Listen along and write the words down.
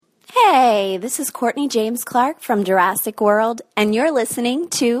Hey, this is Courtney James Clark from Jurassic World, and you're listening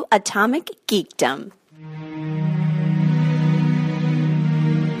to Atomic Geekdom.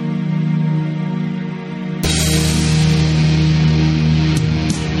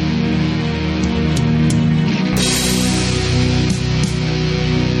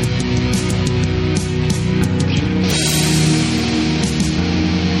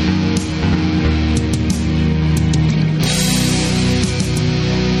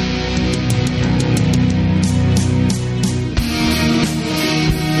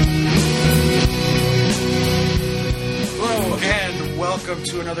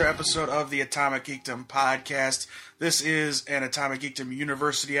 Episode of the Atomic Geekdom podcast. This is an Atomic Geekdom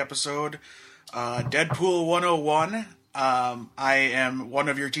University episode, Deadpool 101. I am one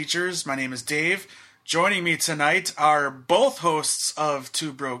of your teachers. My name is Dave. Joining me tonight are both hosts of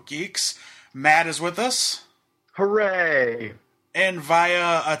Two Broke Geeks. Matt is with us. Hooray! And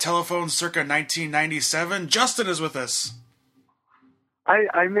via a telephone circa 1997, Justin is with us.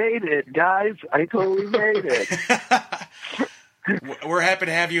 I made it, guys. I totally made it. We're happy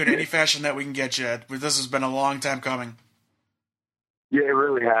to have you in any fashion that we can get you. This has been a long time coming. Yeah, it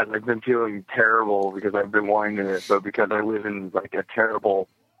really has. I've been feeling terrible because I've been wanting to, but because I live in like a terrible,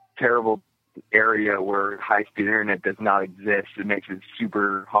 terrible area where high-speed internet does not exist, it makes it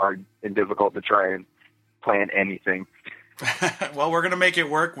super hard and difficult to try and plan anything. Well, we're going to make it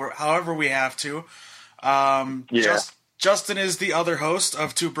work however we have to. Justin is the other host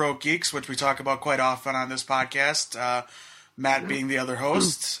of Two Broke Geeks, which we talk about quite often on this podcast. Matt being the other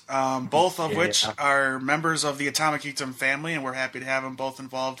host, both of which are members of the Atomic Geekdom family, and we're happy to have them both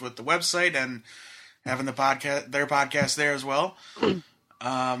involved with the website and having their podcast there as well.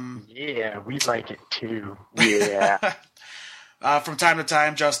 Yeah, we like it too. Yeah. From time to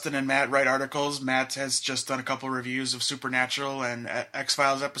time, Justin and Matt write articles. Matt has just done a couple reviews of Supernatural and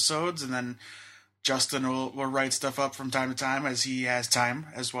X-Files episodes, and then Justin will write stuff up from time to time as he has time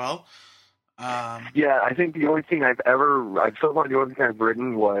as well. Yeah, I think the only thing so far the only thing I've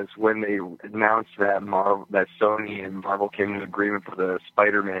written was when they announced that Sony and Marvel came to an agreement for the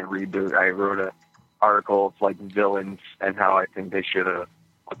Spider-Man reboot. I wrote an article of like villains and how I think they should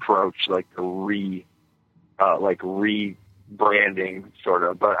approach like the rebranding sort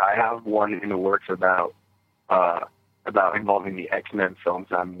of. But I have one in the works about involving the X-Men films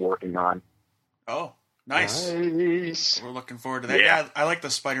I'm working on. Oh. Nice. We're looking forward to that. Yeah, I like the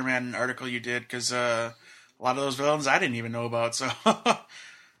Spider-Man article you did because a lot of those villains I didn't even know about. So, or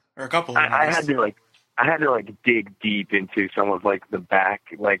a couple of them. I had to dig deep into some of some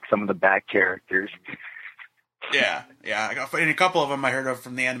of the back characters. Yeah. And a couple of them I heard of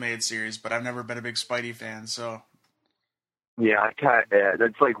from the animated series, but I've never been a big Spidey fan. So, yeah,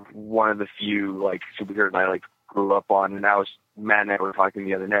 that's like one of the few like superheroes I grew up on, and Matt and I were talking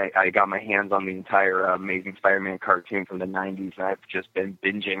the other night. I got my hands on the entire Amazing Spider-Man cartoon from the 90s, and I've just been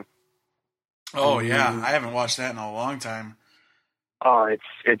binging. Oh, yeah. I haven't watched that in a long time. Oh,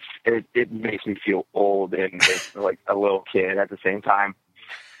 it makes me feel old and like a little kid at the same time.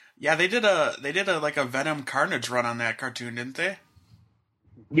 Yeah, they did a Venom Carnage run on that cartoon, didn't they?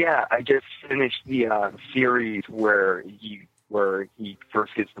 Yeah, I just finished the series where he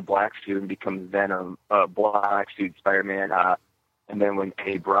first gets the black suit and becomes Venom, black suit Spider-Man, and then when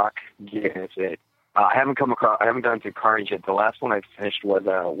Eddie Brock gets it, I haven't gone to Carnage yet. The last one I finished was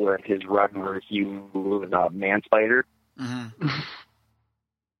his run where he was Man-Spider. Mm-hmm.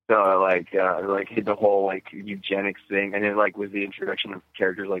 So hit the whole eugenics thing, and it was the introduction of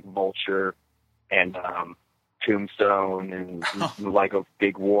characters like Vulture and Tombstone, and a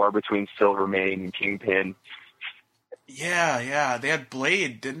big war between Silvermane and Kingpin. Yeah. They had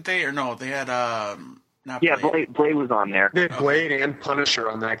Blade, didn't they? Or no, they had not Blade. Yeah, Blade was on there. They had Blade and Punisher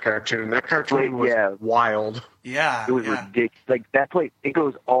on that cartoon. That cartoon was wild. Yeah. It was ridiculous. It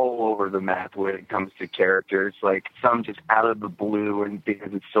goes all over the map when it comes to characters. Some just out of the blue, and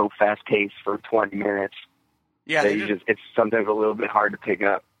because it's so fast paced for 20 minutes. Yeah, it's sometimes a little bit hard to pick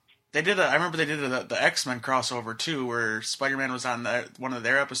up. I remember they did the X-Men crossover too, where Spider-Man was on one of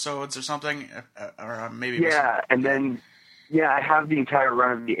their episodes or something, or maybe. Yeah, and then I have the entire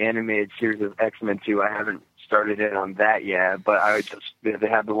run of the animated series of X-Men too. I haven't started in on that yet, but they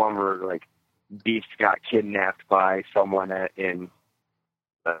have the one where Beast got kidnapped by someone and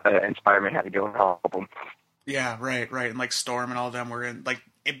Spider-Man had to go and help him. Yeah, right, and Storm and all of them were in.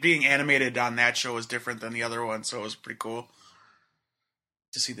 It being animated on that show was different than the other one, so it was pretty cool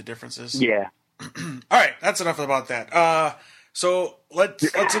to see the differences. Yeah. All right, that's enough about that. So let's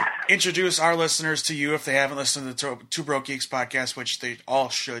introduce our listeners to you if they haven't listened to the Two Broke Geeks podcast, which they all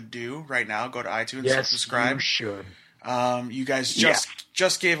should do right now. Go to iTunes, yes, subscribe. You should. You guys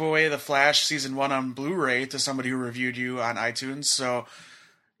just gave away The Flash Season 1 on Blu-ray to somebody who reviewed you on iTunes, so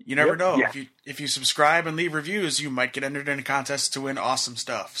you never know. Yeah. If you subscribe and leave reviews, you might get entered in a contest to win awesome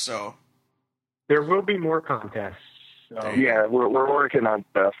stuff. So There will be more contests. So. Yeah, we're working on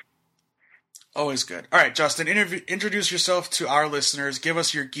stuff. always good. All right, Justin, introduce yourself to our listeners. Give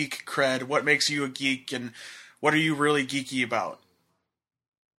us your geek cred. What makes you a geek, and what are you really geeky about?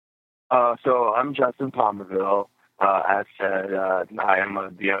 So I'm Justin Palmerville. As said, I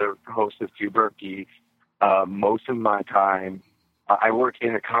am the other host of Two Broke Geeks. Most of my time, I work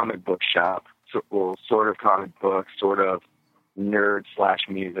in a comic book shop, sort of comic book, sort of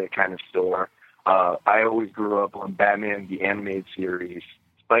nerd/music kind of store. I always grew up on Batman the Animated Series,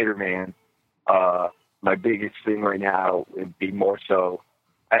 Spider-Man. My biggest thing right now would be more so.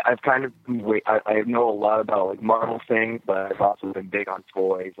 I've kind of I know a lot about like Marvel things, but I've also been big on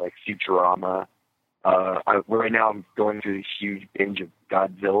toys like Futurama. Right now I'm going through this huge binge of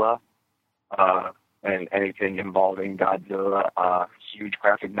Godzilla, and anything involving Godzilla. Huge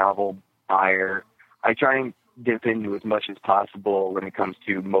graphic novel buyer. I try and dip into as much as possible when it comes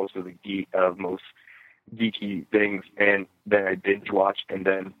to most geeky things, and then I binge watch, and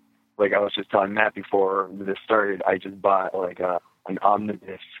then like I was just telling Matt before this started, I just bought like an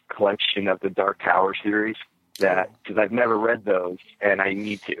omnibus collection of the Dark Tower series because I've never read those, and I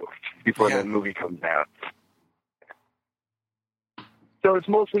need to before the movie comes out. So it's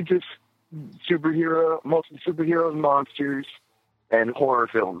mostly just superheroes, monsters, and horror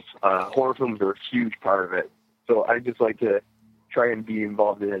films. Horror films are a huge part of it. So I just like to try and be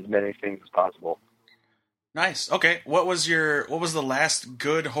involved in as many things as possible. Nice. Okay. What was the last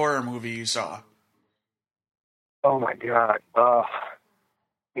good horror movie you saw? Oh my God.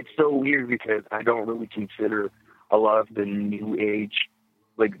 It's so weird because I don't really consider a lot of the new age,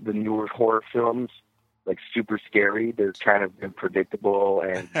 like the newer horror films, like super scary. They're kind of predictable,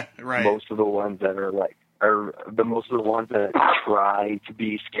 and right. most of the ones that try to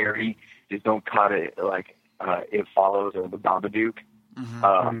be scary just don't cut it, like It Follows or The Babadook.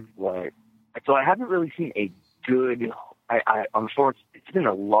 Mm-hmm. So I haven't really seen a good. Unfortunately, it's been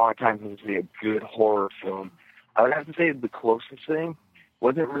a long time since I've seen a good horror film. I would have to say the closest thing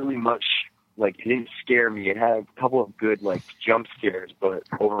wasn't really much. Like, it didn't scare me. It had a couple of good like jump scares, but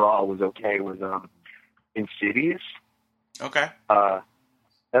overall it was okay. It was Insidious. Okay.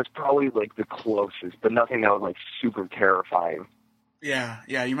 That's probably like the closest, but nothing that was like super terrifying. Yeah.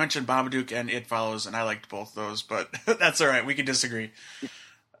 You mentioned Babadook and It Follows, and I liked both those, but that's all right. We can disagree.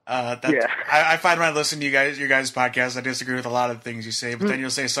 I find when I listen to your guys' podcast, I disagree with a lot of the things you say, but then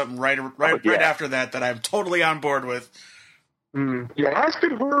you'll say something right after that I'm totally on board with. Yeah, the last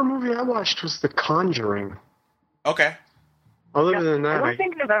good horror movie I watched was The Conjuring. Okay. Other than that, I don't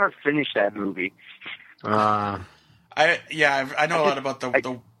think I've ever finished that movie. I know a lot about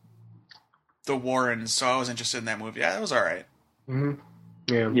the Warrens, so I was interested in that movie. Yeah, it was all right.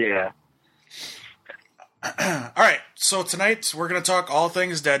 Mm-hmm. Yeah. All right, so tonight we're going to talk all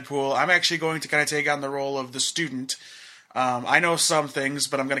things Deadpool. I'm actually going to kind of take on the role of the student. I know some things,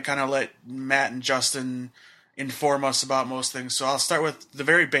 but I'm going to kind of let Matt and Justin inform us about most things. So I'll start with the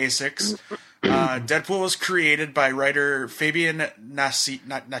very basics. Deadpool was created by writer Fabian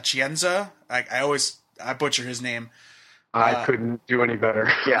Nacienza. I butcher his name. I couldn't do any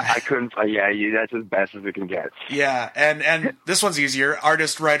better. Yeah, I couldn't. That's as best as it can get. Yeah, and this one's easier.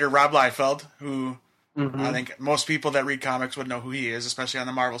 Artist-writer Rob Liefeld, who... Mm-hmm. I think most people that read comics would know who he is, especially on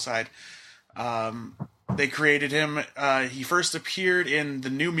the Marvel side. They created him. He first appeared in The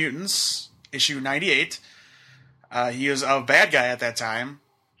New Mutants, issue 98. He was a bad guy at that time,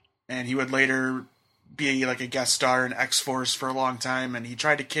 and he would later be like a guest star in X-Force for a long time, and he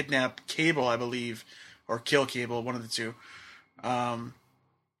tried to kidnap Cable, I believe, or kill Cable, one of the two, in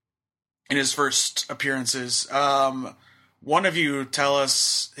his first appearances. One of you tell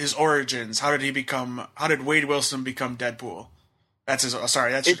us his origins. How did Wade Wilson become Deadpool? That's his.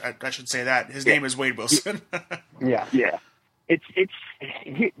 Sorry, I should say that. His name is Wade Wilson. Yeah. It's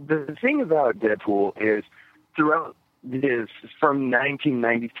the thing about Deadpool is throughout his from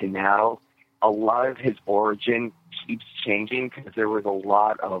 1990 to now, a lot of his origin keeps changing because there was a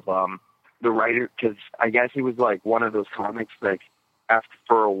lot of the writer. Because I guess he was like one of those comics like after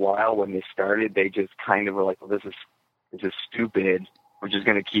for a while when they started, they just kind of were like, well, this is stupid. We're just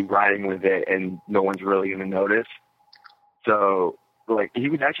going to keep riding with it, and no one's really going to notice. So, like, he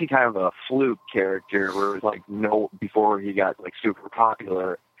was actually kind of a fluke character where it was like, before he got, like, super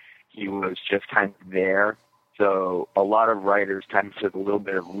popular, he was just kind of there. So, a lot of writers kind of took a little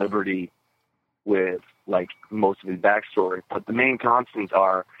bit of liberty with, like, most of his backstory. But the main constants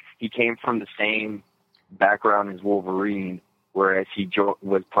are he came from the same background as Wolverine, whereas he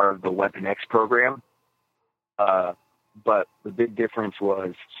was part of the Weapon X program. But the big difference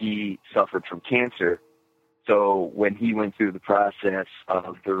was he suffered from cancer. So when he went through the process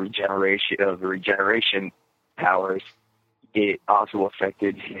of the regeneration powers, it also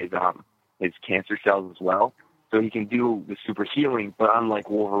affected his cancer cells as well. So he can do the super healing, but unlike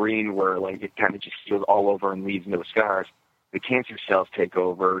Wolverine, where like it kind of just heals all over and leaves no scars, the cancer cells take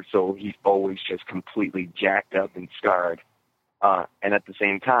over. So he's always just completely jacked up and scarred. And at the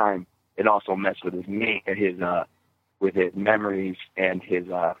same time, it also messed with his memories and his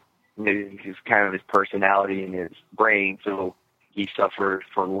kind of his personality and his brain. So he suffered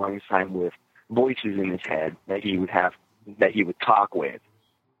for a long time with voices in his head that he would talk with.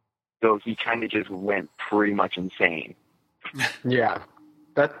 So he kind of just went pretty much insane. Yeah,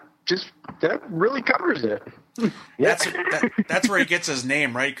 that really covers it. That's where he gets his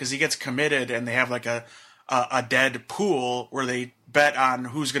name, right? Because he gets committed, and they have like a dead pool where they bet on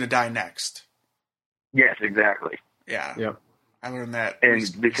who's going to die next. Yes, exactly. Yeah. Yep. I learned that.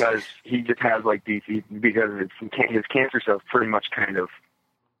 And because he just has like because his cancer cells pretty much kind of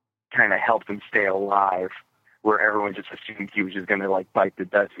helped him stay alive, where everyone just assumed he was just going to like bite the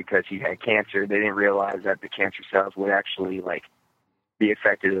dust because he had cancer. They didn't realize that the cancer cells would actually like be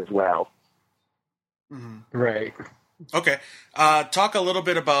affected as well. Mm-hmm. Right. Okay. Talk a little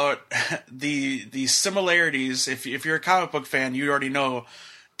bit about the similarities. If you're a comic book fan, you already know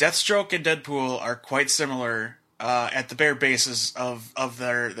Deathstroke and Deadpool are quite similar at the bare basis of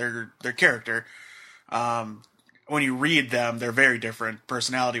their character. When you read them, they're very different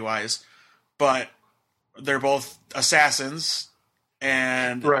personality-wise, but they're both assassins,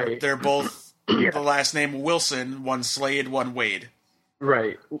 and right. They're both the last name Wilson, one Slade, one Wade.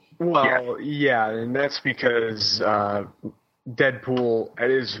 Right. Well, yeah, and that's because Deadpool, at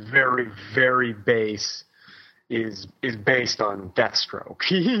his very, very base, is based on Deathstroke.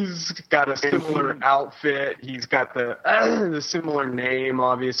 He's got a similar outfit. He's got the similar name,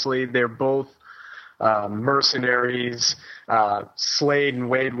 obviously. They're both mercenaries, Slade and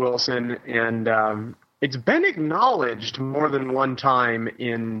Wade Wilson, and it's been acknowledged more than one time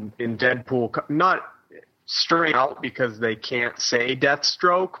in Deadpool, not straight out because they can't say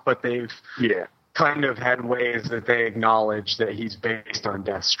Deathstroke, but they've kind of had ways that they acknowledge that he's based on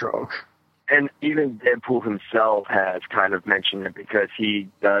Deathstroke. And even Deadpool himself has kind of mentioned it because he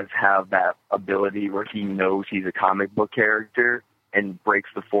does have that ability where he knows he's a comic book character and breaks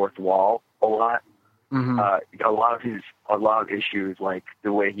the fourth wall a lot. Mm-hmm. A lot of issues, like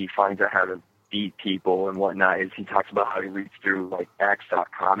the way he finds out how to beat people and whatnot, is he talks about how he reads through like Axe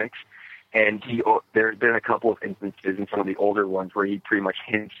comics, and there's been a couple of instances in some of the older ones where he pretty much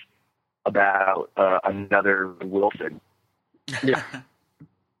hints about another Wilson. Yeah.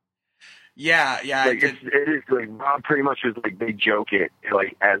 Yeah. Like it is like Rob pretty much was like they joke it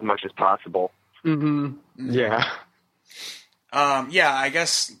like as much as possible. Mm-hmm. Yeah. I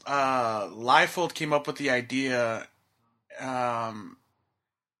guess Liefeld came up with the idea,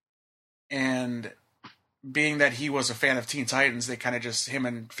 and being that he was a fan of Teen Titans, they kind of just, him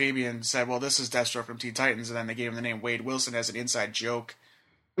and Fabian said, well, this is Deathstroke from Teen Titans, and then they gave him the name Wade Wilson as an inside joke.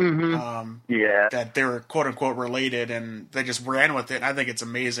 Mm-hmm. That they were quote-unquote related, and they just ran with it, and I think it's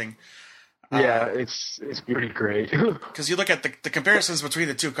amazing. Yeah, it's pretty great. Because you look at the comparisons between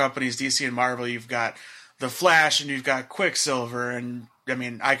the two companies, DC and Marvel, you've got The Flash and you've got Quicksilver, and I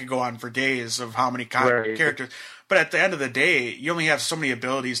mean, I could go on for days of how many characters. But at the end of the day, you only have so many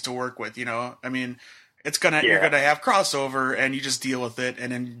abilities to work with, you know? I mean, you're gonna have crossover, and you just deal with it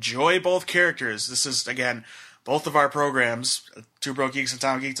and enjoy both characters. This is, again, both of our programs, Two Broke Geeks and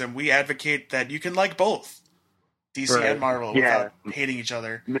Atomic Geeks, and we advocate that you can like both DC and Marvel without hating each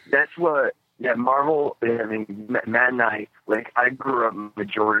other. That's what. Yeah, Marvel, I mean, Matt and I grew up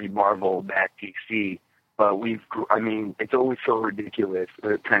majority Marvel, Matt DC, but it's always so ridiculous.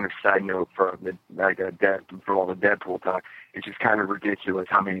 A kind of side note from all the Deadpool talk, it's just kind of ridiculous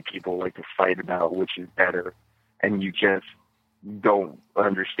how many people like to fight about which is better, and you just don't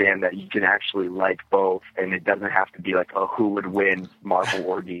understand that you can actually like both, and it doesn't have to be like a who would win, Marvel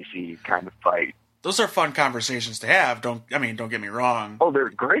or DC kind of fight. Those are fun conversations to have. Don't get me wrong. Oh, they're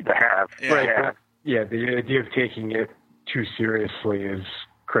great to have. Yeah. Right. Yeah, the idea of taking it too seriously is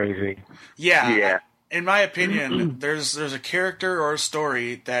crazy. Yeah. In my opinion, there's a character or a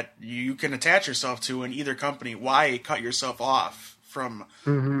story that you can attach yourself to in either company. Why cut yourself off from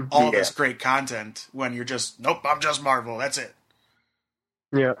all this great content when you're just, nope, I'm just Marvel. That's it.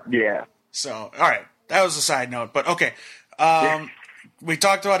 Yeah. Yeah. So, all right. That was a side note. But, okay. We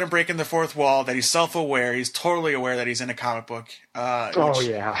talked about him breaking the fourth wall, that he's self-aware. He's totally aware that he's in a comic book.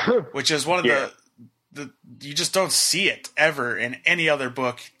 Which is one of you just don't see it ever in any other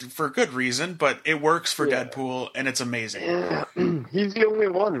book for good reason, but it works for Deadpool and it's amazing. Yeah. He's the only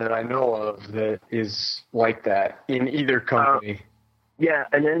one that I know of that is like that in either company. Yeah,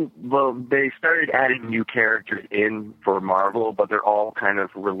 and then, they started adding new characters in for Marvel, but they're all kind of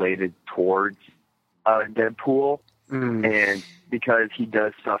related towards Deadpool. And because he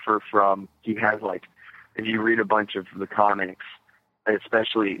does suffer from, he has, like, if you read a bunch of the comics,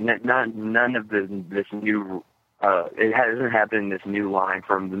 especially, none of this new, it hasn't happened in this new line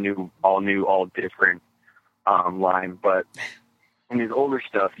from the all different line, but in his older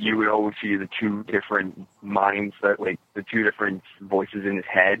stuff, you would always see the two different minds, like the two different voices in his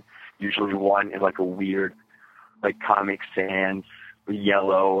head. Usually one in like a weird, like Comic Sans,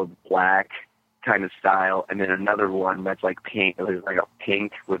 yellow, black kind of style, and then another one that's like pink, like a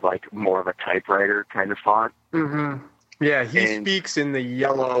pink with like more of a typewriter kind of font. Mm-hmm. Yeah, he speaks in the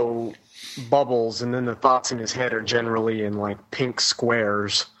yellow bubbles, and then the thoughts in his head are generally in like pink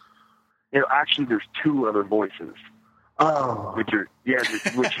squares. Actually, there's two other voices. Oh.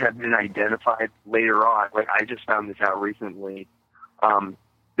 Which have been identified later on. Like, I just found this out recently.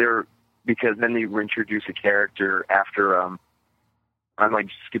 Because then they introduce a character after, I'm like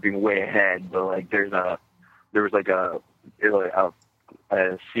skipping way ahead, but like there was like a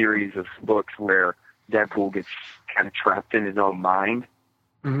series of books where Deadpool gets kind of trapped in his own mind.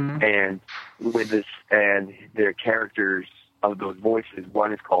 Mm-hmm. And with this, and their characters of those voices,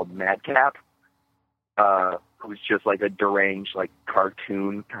 one is called Madcap, who's just like a deranged, like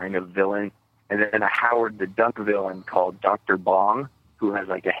cartoon kind of villain, and then a Howard the Duck villain called Dr. Bong, who has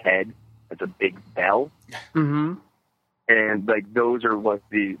like a head that's a big bell. Mm-hmm. And like those are what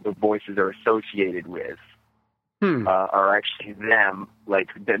the voices are associated with. Are actually them. Like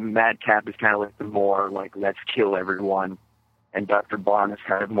the Madcap is kind of like the more like let's kill everyone, and Dr. Bong is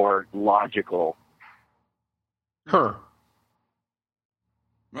kind of more logical. Huh.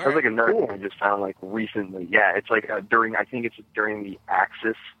 That's like another thing I just found like recently. Yeah, it's like I think it's during the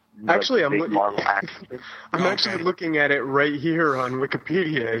Axis. Actually, like, I'm actually looking at it right here on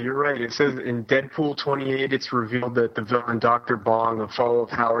Wikipedia. You're right. It says in Deadpool 28, it's revealed that the villain Dr. Bong, a foe of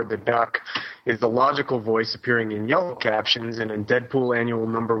Howard the Duck, is the logical voice appearing in yellow captions. And in Deadpool Annual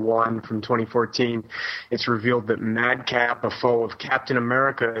Number 1 from 2014, it's revealed that Madcap, a foe of Captain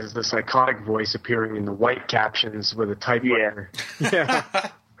America, is the psychotic voice appearing in the white captions with a typewriter. Yeah.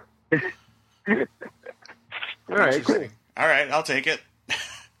 All right, cool. All right, I'll take it.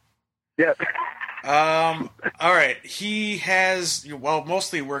 Yeah. All right. He has,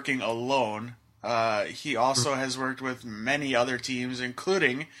 mostly working alone. He also has worked with many other teams,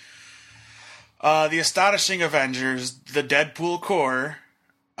 including the Astonishing Avengers, the Deadpool Corps,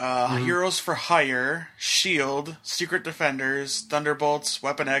 Heroes for Hire, S.H.I.E.L.D., Secret Defenders, Thunderbolts,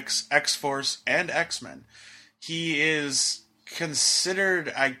 Weapon X, X-Force, and X-Men. He is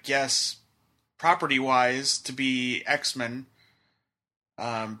considered, I guess, property-wise, to be X-Men.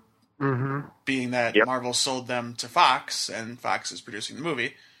 Being that Marvel sold them to Fox, and Fox is producing the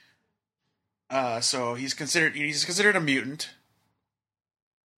movie, so he's considered a mutant.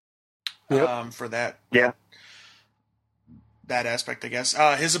 For that, that aspect, I guess.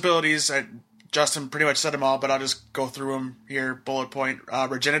 His abilities, Justin pretty much said them all, but I'll just go through them here. Bullet point: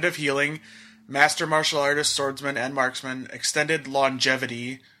 regenerative healing, master martial artist, swordsman, and marksman, extended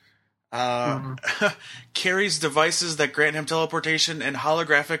longevity. Carries devices that grant him teleportation and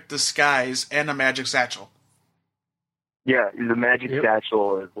holographic disguise, and a magic satchel. Yeah, the magic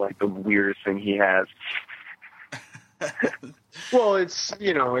satchel is like the weirdest thing he has. Well, it's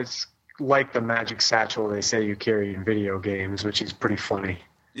like the magic satchel they say you carry in video games, which is pretty funny.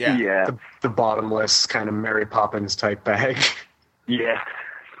 Yeah. The bottomless kind of Mary Poppins type bag. Yeah.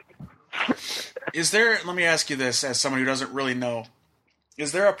 Let me ask you this, as someone who doesn't really know.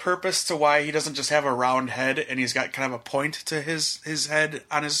 Is there a purpose to why he doesn't just have a round head and he's got kind of a point to his head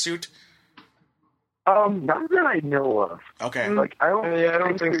on his suit? Not that I know of. Okay. Like I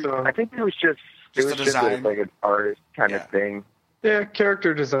don't think so. I think it was just a design, like an artist kind of thing. Yeah,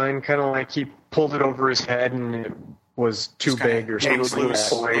 character design, kind of like he pulled it over his head and it was too big or something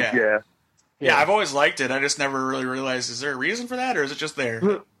like that. Yeah, I've always liked it. I just never really realized, is there a reason for that, or is it just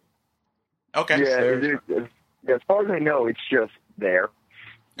there? Okay. Yeah, as far as I know, it's just there.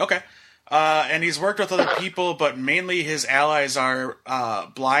 Okay. And he's worked with other people, but mainly his allies are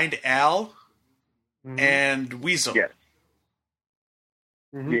Blind Al and Weasel. Yes.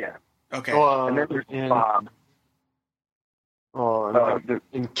 Mm-hmm. Yeah. Okay. And then there's Bob.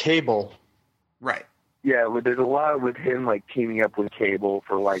 In Cable. Right. Yeah, there's a lot with him like teaming up with Cable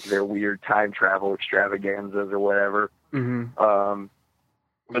for like their weird time travel extravaganzas or whatever. Mm-hmm.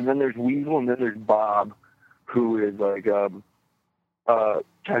 But then there's Weasel, and then there's Bob, who is like he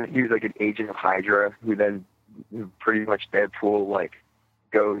was like an agent of Hydra, who then pretty much Deadpool like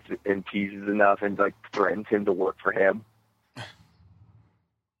goes and teases enough and like threatens him to work for him,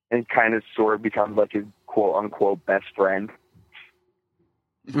 and kind of sort of becomes like his quote unquote best friend.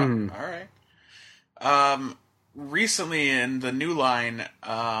 All right. Recently in the new line,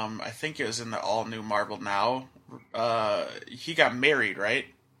 I think it was in the all new Marvel Now. He got married, right?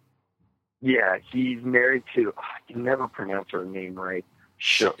 Yeah, he's married to. I can never pronounce her name right.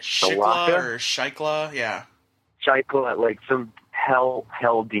 Shikla or Shikla, yeah. Shikla, like some hell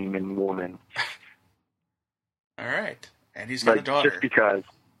demon woman. All right, and he's got a daughter. Just because.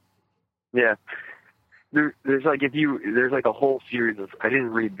 Yeah. There's like there's like a whole series of, I didn't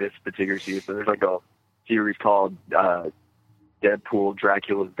read this particular series, but there's like a series called Deadpool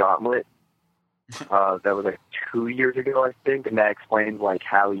Dracula's Gauntlet. That was like 2 years ago, I think, and that explains like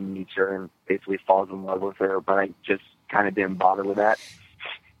how he meets her and basically falls in love with her, but I just kind of didn't bother with that.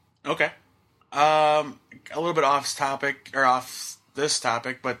 Okay. A little bit off this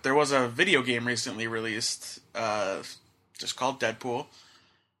topic, but there was a video game recently released, just called Deadpool.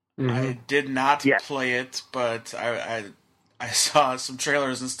 Mm-hmm. I did not play it, but I saw some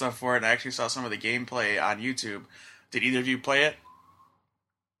trailers and stuff for it, and I actually saw some of the gameplay on YouTube. Did either of you play it?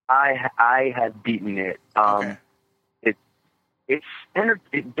 I had beaten it. Okay. It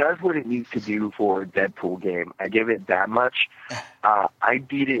does what it needs to do for a Deadpool game. I give it that much. I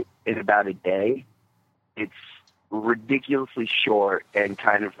beat it in about a day. It's ridiculously short and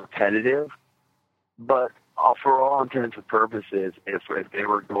kind of repetitive, but for all intents and purposes, if they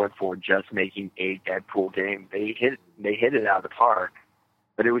were going for just making a Deadpool game, they hit it out of the park.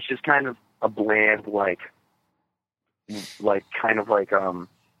 But it was just kind of a bland, like a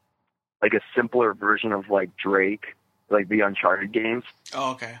simpler version of like Drake, like the Uncharted games.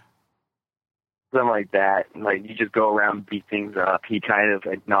 Oh, okay. Something like that. Like you just go around and beat things up. He kind of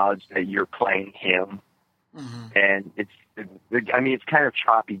acknowledged that you're playing him, and it's kind of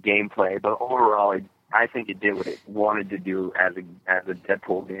choppy gameplay, but overall, I think it did what it wanted to do as a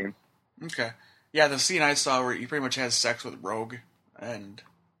Deadpool game. Okay. Yeah, the scene I saw where he pretty much has sex with Rogue, and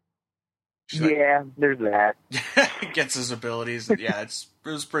there's that. Gets his abilities. Yeah, it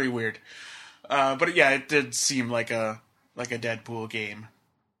was pretty weird. But yeah, it did seem like a Deadpool game.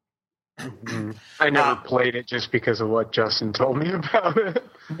 I never played it just because of what Justin told me about it.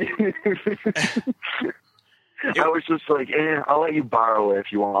 I was just like, I'll let you borrow it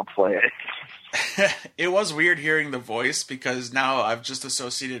if you want to play it. It was weird hearing the voice, because now I've just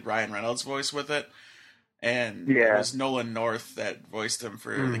associated Ryan Reynolds' voice with it, and it was Nolan North that voiced him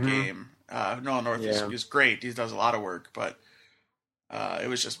for the game. Nolan North is great; he does a lot of work, but it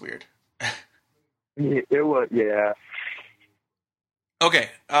was just weird. It was, yeah. Okay.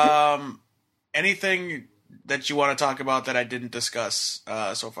 Anything that you want to talk about that I didn't discuss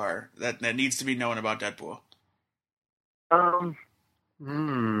so far that needs to be known about Deadpool?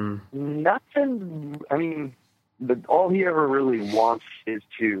 Nothing. I mean, all he ever really wants is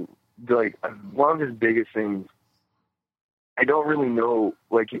to, like, one of his biggest things. I don't really know.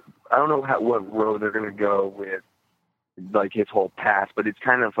 Like, I don't know what road they're gonna go with, like, his whole past. But it's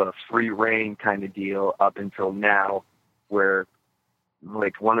kind of a free reign kind of deal up until now, where,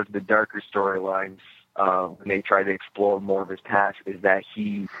 like, one of the darker storylines when they try to explore more of his past is that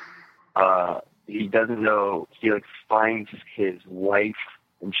he doesn't know. He like finds his wife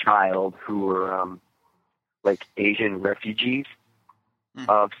and child who are like Asian refugees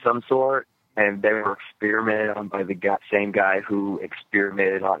of some sort, and they were experimented on by the same guy who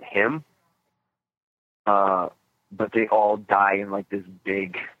experimented on him. But they all die in like this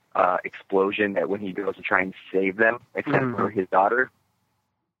big explosion that when he goes to try and save them, except for his daughter.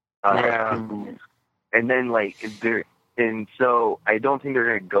 And then like and so I don't think they're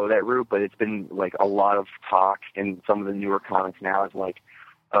going to go that route, but it's been like a lot of talk in some of the newer comics now is like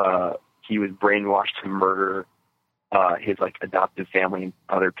he was brainwashed to murder his like adoptive family and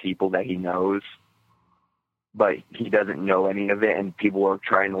other people that he knows, but he doesn't know any of it, and people are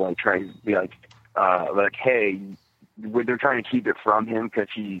trying to be like hey, they're trying to keep it from him because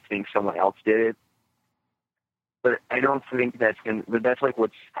he thinks someone else did it. But I don't think that's like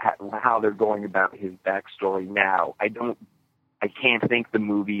how they're going about his backstory now. I can't think the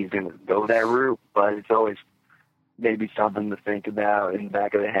movie is going to go that route, but it's always maybe something to think about in the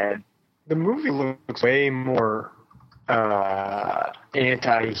back of the head. The movie looks way more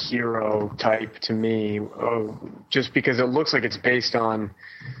anti-hero type to me, just because it looks like it's based on,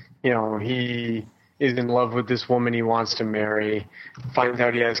 he is in love with this woman he wants to marry, finds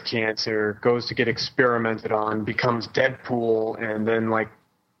out he has cancer, goes to get experimented on, becomes Deadpool, and then like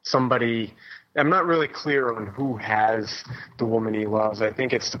somebody. I'm not really clear on who has the woman he loves. I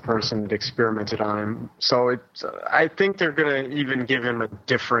think it's the person that experimented on him. So I think they're going to even give him a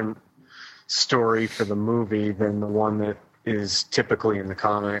different story for the movie than the one that is typically in the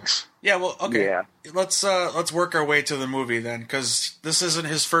comics. Yeah, well, okay. Yeah. Let's work our way to the movie then, because this isn't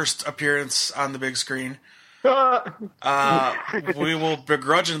his first appearance on the big screen. We will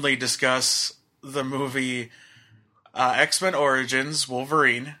begrudgingly discuss the movie X-Men Origins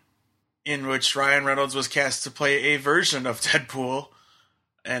Wolverine, in which Ryan Reynolds was cast to play a version of Deadpool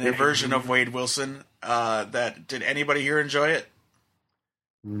and a version of Wade Wilson. Did anybody here enjoy it?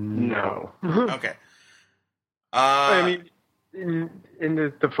 No. Okay. I mean, and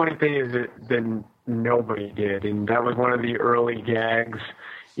the funny thing is that then nobody did, and that was one of the early gags,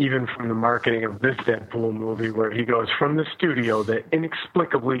 even from the marketing of this Deadpool movie, where he goes from the studio that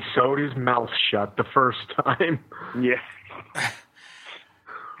inexplicably sewed his mouth shut the first time. Yeah.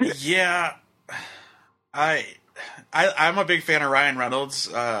 Yeah, I'm a big fan of Ryan Reynolds.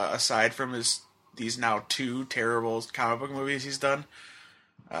 Aside from these now 2 terrible comic book movies he's done,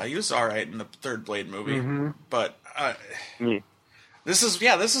 he was all right in the third Blade movie. But this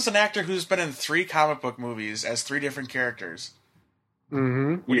is an actor who's been in 3 comic book movies as 3 different characters.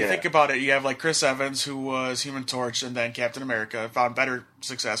 When you think about it, you have like Chris Evans, who was Human Torch and then Captain America, found better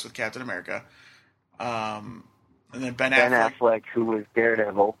success with Captain America. And then Ben Affleck, who was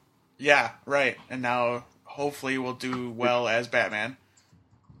Daredevil. Yeah, right. And now hopefully will do well as Batman.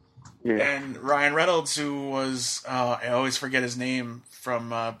 Yeah. And Ryan Reynolds, who was I always forget his name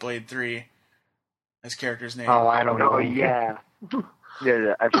from Blade 3. His character's name. Oh, I don't know. Oh, yeah.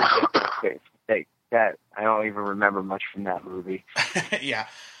 Yeah, I forget. That I don't even remember much from that movie. Yeah.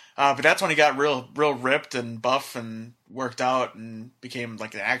 But that's when he got real ripped and buff and worked out and became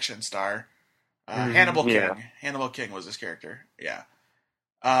like an action star. Hannibal King. Yeah. Hannibal King was his character. Yeah.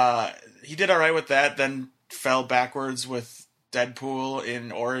 He did all right with that, then fell backwards with Deadpool in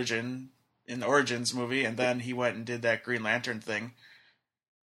the Origins movie, and then he went and did that Green Lantern thing.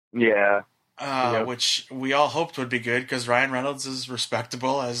 Yeah. Which we all hoped would be good, because Ryan Reynolds is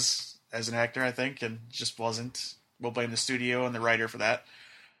respectable as an actor, I think, and just wasn't. We'll blame the studio and the writer for that.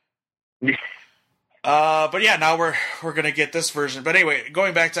 But yeah, now we're gonna get this version. But anyway,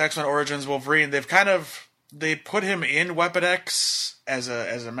 going back to X-Men Origins Wolverine, they put him in Weapon X as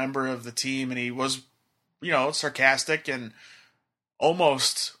a member of the team, and he was, sarcastic and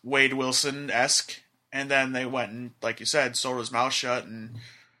almost Wade Wilson-esque. And then they went and, like you said, sewed his mouth shut and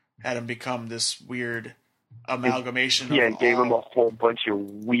had him become this weird amalgamation. Gave him a whole bunch of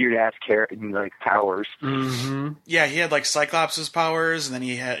weird ass powers. Mm-hmm. Yeah, he had like Cyclops' powers, and then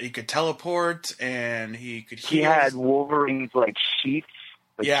he could teleport, and he could heal. He had Wolverine's sheaths,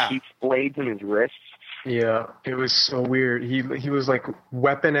 sheath blades in his wrists. Yeah, it was so weird. He was like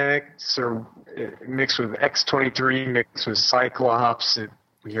Weapon X or mixed with X-23, mixed with Cyclops.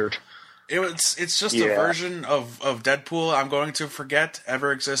 Weird. It's just a version of Deadpool I'm going to forget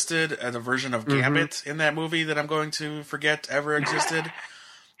ever existed, and a version of Gambit in that movie that I'm going to forget ever existed.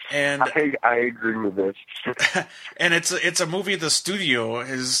 And I agree with this. And it's a movie the studio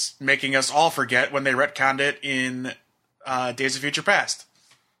is making us all forget when they retconned it in Days of Future Past.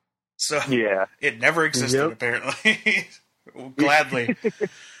 So it never existed, apparently. Gladly.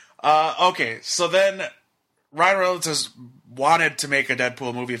 Okay, so then Ryan Reynolds has wanted to make a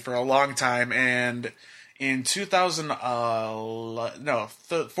Deadpool movie for a long time, and in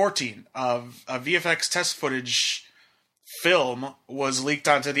 2014, a VFX test footage film was leaked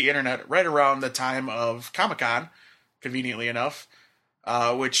onto the internet right around the time of Comic-Con, conveniently enough,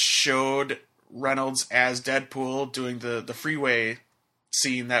 which showed Reynolds as Deadpool doing the freeway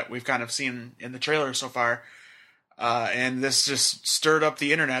scene that we've kind of seen in the trailer so far. And this just stirred up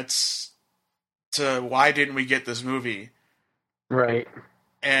the internets to why didn't we get this movie? Right.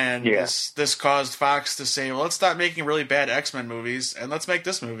 And this caused Fox to say, well, let's stop making really bad X-Men movies and let's make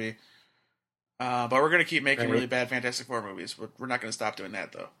this movie. But we're going to keep making really bad Fantastic Four movies. We're not going to stop doing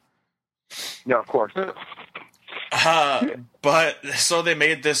that, though. No, of course. But so they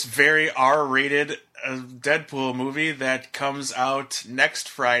made this very R-rated Deadpool movie that comes out next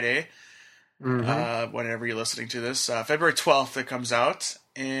Friday. Whenever you're listening to this, February 12th it comes out,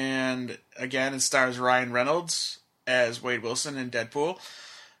 and again it stars Ryan Reynolds as Wade Wilson in Deadpool.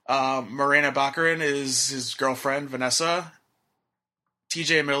 Morena Baccarin is his girlfriend Vanessa.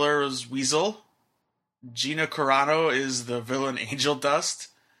 T.J. Miller is Weasel. Gina Carano is the villain Angel Dust.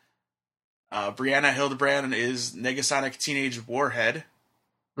 Brianna Hildebrand is Negasonic Teenage Warhead.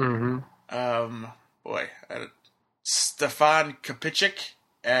 Stefan Kapicic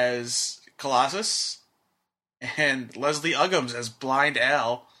as Colossus, and Leslie Uggams as Blind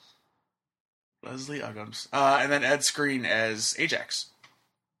Al. Leslie Uggams. And then Ed Skrein as Ajax.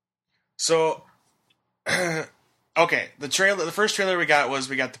 So, okay, the first trailer we got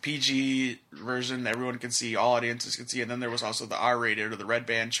the PG version that everyone can see, all audiences can see, and then there was also the R-rated or the red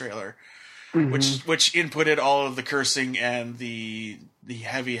band trailer, which inputted all of the cursing and the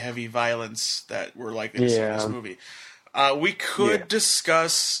heavy violence that we're likely to see in this movie. We could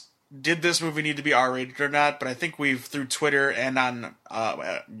discuss, did this movie need to be R-rated or not, but I think we've, through Twitter and on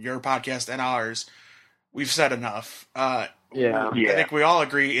your podcast and ours, we've said enough. I think we all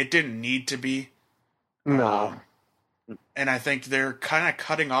agree it didn't need to be. No. And I think they're kind of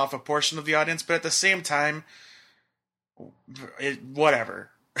cutting off a portion of the audience, but at the same time, whatever.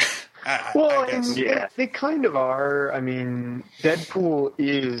 I guess. They kind of are. I mean, Deadpool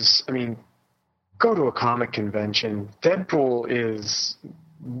is, go to a comic convention. Deadpool is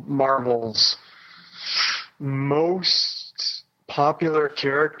Marvel's most popular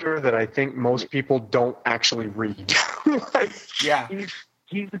character that I think most people don't actually read.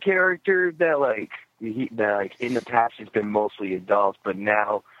 He's the character that in the past has been mostly adults, but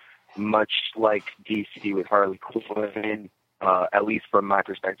now, much like DC with Harley Quinn, at least from my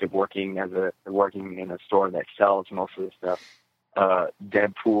perspective, working in a store that sells most of this stuff,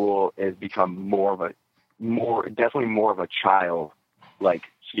 Deadpool has become definitely more of a child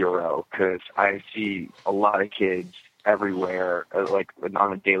hero, because I see a lot of kids everywhere,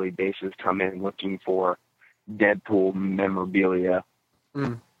 on a daily basis, come in looking for Deadpool memorabilia.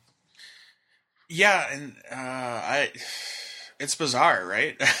 Yeah, and it's bizarre,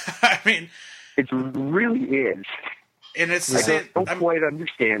 right? It really is. And it's I don't quite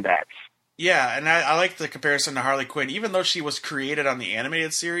understand that. Yeah, and I like the comparison to Harley Quinn. Even though she was created on the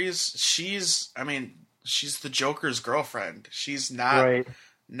animated series, she's the Joker's girlfriend. She's not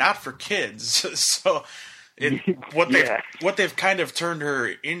for kids. So what they've kind of turned her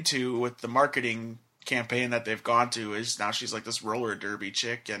into with the marketing campaign that they've gone to is now she's like this roller derby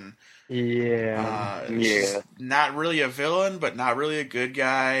chick, and she's not really a villain, but not really a good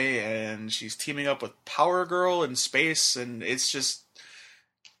guy, and she's teaming up with Power Girl in space, and it's just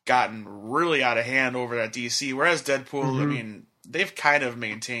gotten really out of hand over at DC. Whereas Deadpool, they've kind of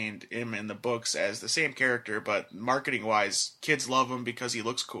maintained him in the books as the same character, but marketing wise, kids love him because he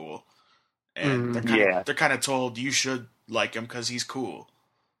looks cool, and they're kind of told you should like him because he's cool.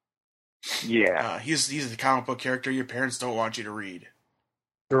 Yeah, he's the comic book character your parents don't want you to read.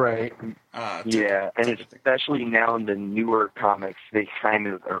 Right. And especially now in the newer comics, they kind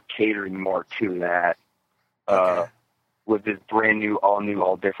of are catering more to that. With this brand new,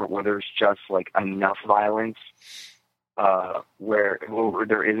 all different, where there's just enough violence, where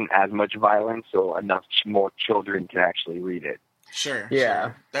there isn't as much violence, so enough more children can actually read it. Sure. Yeah.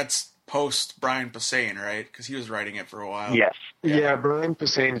 Sure. That's post Brian Posehn, right? Because he was writing it for a while. Yes. Yeah, Brian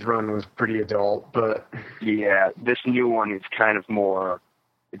Posehn's run was pretty adult, but this new one is kind of more.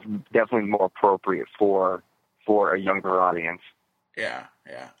 It's definitely more appropriate for a younger audience. Yeah.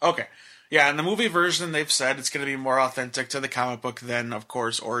 Okay. Yeah, in the movie version, they've said it's going to be more authentic to the comic book than, of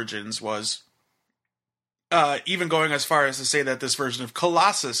course, Origins was. Even going as far as to say that this version of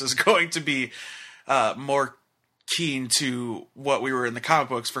Colossus is going to be more keen to what we were in the comic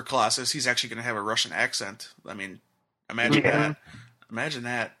books for Colossus. He's actually going to have a Russian accent. Imagine that. Imagine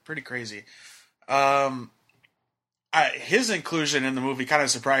that. Pretty crazy. His inclusion in the movie kind of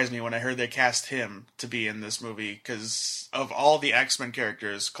surprised me when I heard they cast him to be in this movie, because of all the X-Men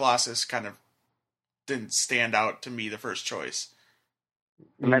characters, Colossus kind of didn't stand out to me the first choice.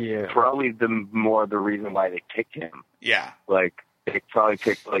 And that's probably the reason why they picked him. Yeah. They probably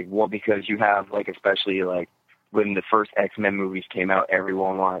picked, because you have, especially, when the first X-Men movies came out,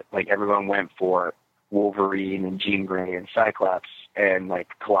 everyone went for Wolverine and Jean Grey and Cyclops, and,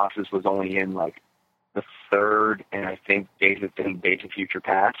 Colossus was only in, the third, and I think Days of Future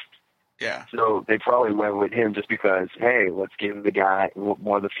Past. Yeah. So they probably went with him just because, hey, let's give the guy,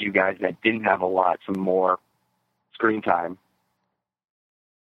 one of the few guys that didn't have a lot, some more screen time.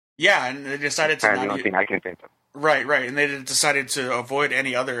 Yeah, and they decided to not... the only thing I can think of. Right, and they decided to avoid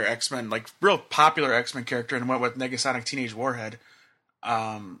any other X-Men, real popular X-Men character, and went with Negasonic Teenage Warhead.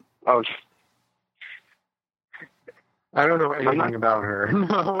 I don't know anything about her.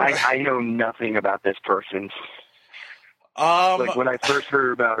 No. I know nothing about this person. When I first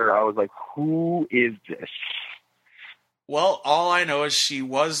heard about her, I was like, who is this? Well, all I know is she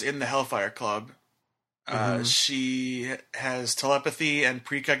was in the Hellfire Club. She has telepathy and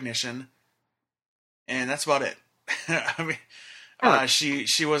precognition, and that's about it.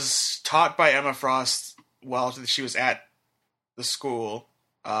 She was taught by Emma Frost while she was at the school,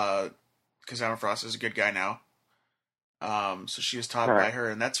 because Emma Frost is a good guy now. So she was taught by her,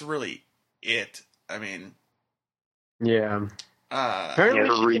 and that's really it. I mean, yeah.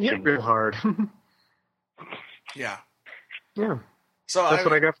 Apparently she can hit real hard. Yeah. Yeah. So that's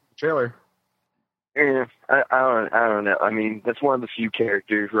what I got from the trailer. Yeah, I don't know. I mean, that's one of the few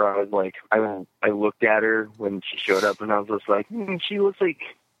characters where I was like, I looked at her when she showed up, and I was just like, she looks like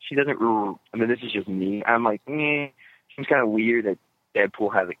she doesn't. I mean, this is just me. I'm like, seems kind of weird that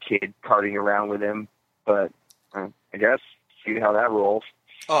Deadpool has a kid carting around with him, but I guess see how that rolls.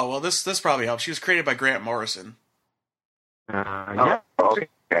 Oh well, this probably helps. She was created by Grant Morrison. Yeah. Okay.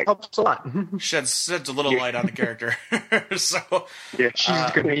 Helps a lot. sheds a little light on the character. So yeah,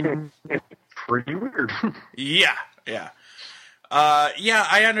 she's gonna be pretty weird. yeah.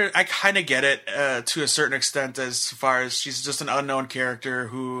 I kind of get it to a certain extent, as far as she's just an unknown character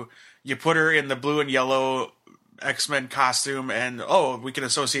who you put her in the blue and yellow X-Men costume, and we can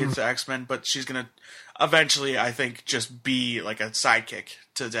associate it to X-Men, but she's gonna eventually, I think, just be like a sidekick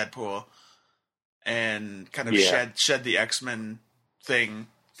to Deadpool, and kind of shed the X-Men thing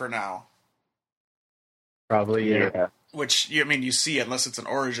for now. Probably, yeah. Which, you see, unless it's an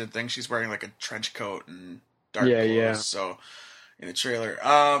origin thing, she's wearing like a trench coat and dark clothes. Yeah. So, in the trailer,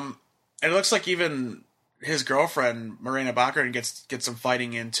 and it looks like even his girlfriend Marina Baccarin gets some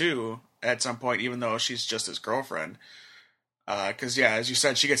fighting in too at some point, even though she's just his girlfriend. Because as you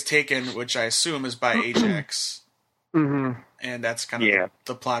said, she gets taken, which I assume is by Ajax, and that's kind of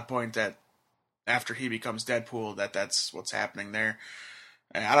the plot point that after he becomes Deadpool, that's what's happening there.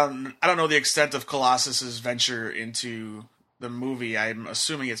 And I don't know the extent of Colossus's venture into the movie. I'm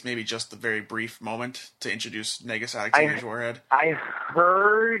assuming it's maybe just the very brief moment to introduce Negasonic Teenage Warhead. I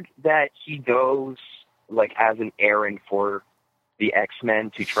heard that he goes like as an errand for the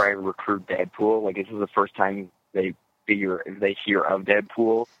X-Men to try and recruit Deadpool. Like, this is the first time they hear of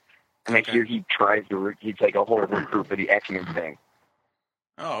Deadpool, and I hear he tries to he's like a whole recruit for the X-Men thing.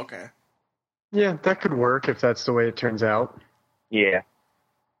 Oh, okay. Yeah, that could work if that's the way it turns out. Yeah.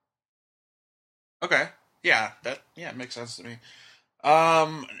 Okay. Yeah, it makes sense to me.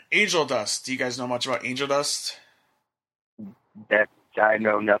 Angel Dust. Do you guys know much about Angel Dust? That I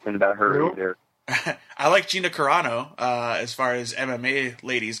know nothing about her either. I like Gina Carano, as far as MMA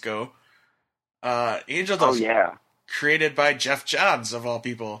ladies go. Angel Dust. Oh, yeah. Created by Jeff Johns, of all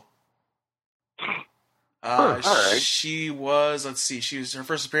people. All right. She was, her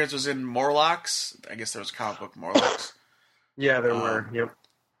first appearance was in Morlocks. I guess there was comic book Morlocks. Yeah, there were. Yep.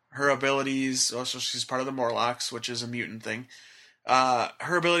 Her abilities, so she's part of the Morlocks, which is a mutant thing.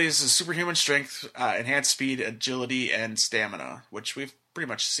 Her abilities is superhuman strength, enhanced speed, agility, and stamina, which we've pretty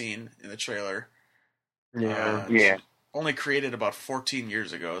much seen in the trailer. Yeah. Only created about 14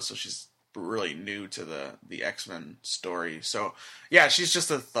 years ago, so she's really new to the X-Men story. So, yeah, she's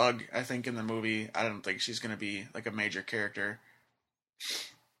just a thug, I think, in the movie. I don't think she's going to be like a major character.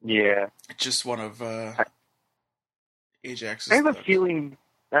 Yeah. Just one of Ajax's I have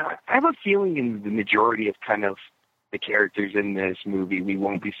a feeling in the majority of kind of the characters in this movie we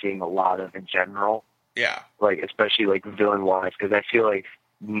won't be seeing a lot of in general. Yeah. Like, especially like villain-wise, because I feel like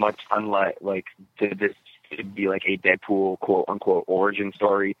much unlike like this could be like a Deadpool quote-unquote origin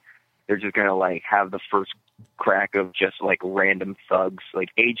story. They're just gonna like have the first crack of just like random thugs.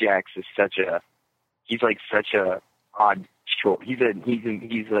 Like, Ajax is such a odd choice.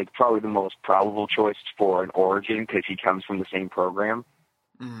 He's like probably the most probable choice for an origin because he comes from the same program.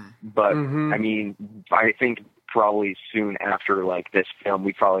 But I mean, I think probably soon after like this film,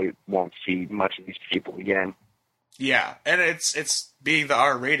 we probably won't see much of these people again. Yeah, and it's being the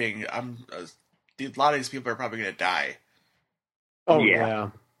R rating. A lot of these people are probably going to die. Oh yeah.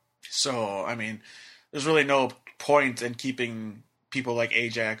 So I mean, there's really no point in keeping people like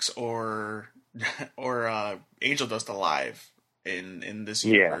Ajax or Angel Dust alive in this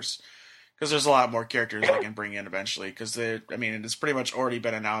universe. Because there's a lot more characters they can bring in eventually. Because it's pretty much already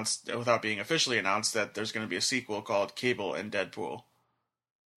been announced, without being officially announced, that there's going to be a sequel called Cable and Deadpool.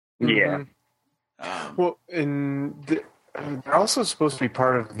 Yeah. Well, they're also supposed to be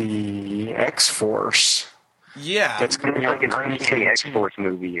part of the X-Force. Yeah, that's coming out like an X-Force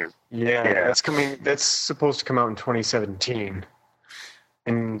movie. That's supposed to come out in 2017,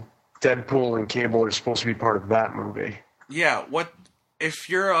 and Deadpool and Cable are supposed to be part of that movie. Yeah, if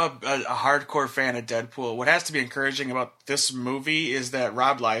you're a hardcore fan of Deadpool, what has to be encouraging about this movie is that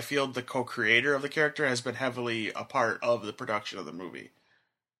Rob Liefeld, the co-creator of the character, has been heavily a part of the production of the movie.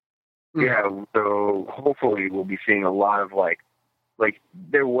 Yeah, so hopefully we'll be seeing a lot of like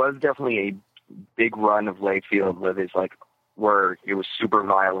there was definitely a big run of Liefeld with his where it was super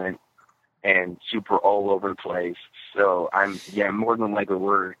violent and super all over the place. So more than likely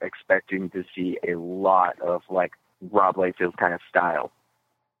we're expecting to see a lot of like Rob Liefeld's kind of style.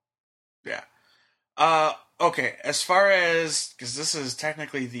 Yeah. Okay, as far as, because this is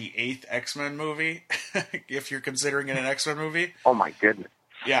technically the 8th X-Men movie, if you're considering it an X-Men movie. Oh my goodness.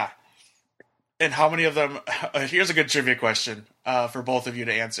 Yeah. And how many of them, here's a good trivia question for both of you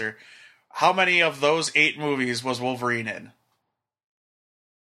to answer. How many of those 8 movies was Wolverine in?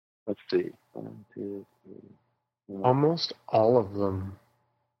 Let's see. 1, 2, 3. Almost all of them.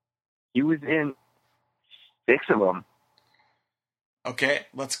 He was in 6 of them. Okay,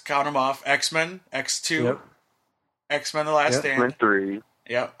 let's count them off. X-Men, X2, Yep. X-Men The Last Stand. X-Men 3.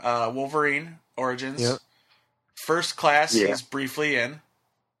 Yep. Wolverine, Origins. Yep. First Class, Yeah. he's briefly in.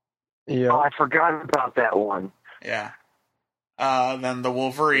 Yeah. Oh, I forgot about that one. Yeah. Then the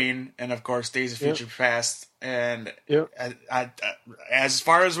Wolverine, and of course Days of Future Past. And Yep. as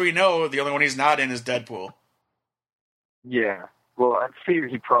far as we know, the only one he's not in is Deadpool. Yeah. Well, I figure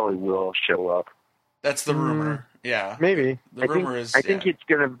he probably will show up. That's the rumor. Yeah. Maybe. The rumor is. I think it's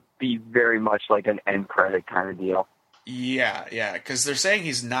going to be very much like an end credit kind of deal. Yeah, because they're saying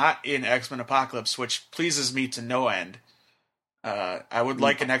he's not in X-Men Apocalypse, which pleases me to no end. I would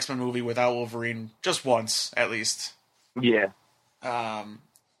like an X-Men movie without Wolverine just once, at least. Yeah. And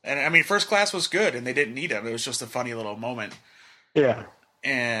I mean, First Class was good, and they didn't need him. It was just a funny little moment. Yeah.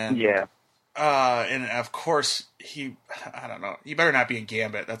 And Yeah. And of course I don't know. He better not be in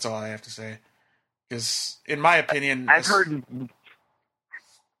Gambit. That's all I have to say. Because in my opinion, I've heard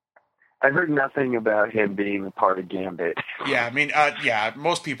nothing about him being a part of Gambit. Yeah, I mean,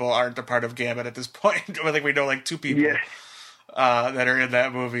 most people aren't a part of Gambit at this point. I think we know like 2 people that are in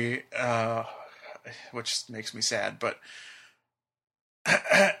that movie, which makes me sad. But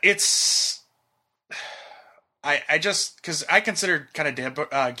it's I just because I consider kind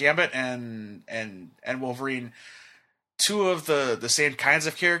of Gambit and Wolverine 2 of the same kinds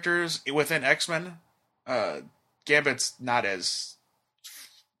of characters within X-Men. Gambit's not as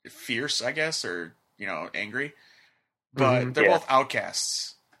fierce, I guess, or angry, but they're both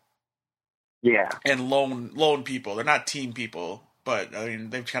outcasts. Yeah, and lone people. They're not team people, but I mean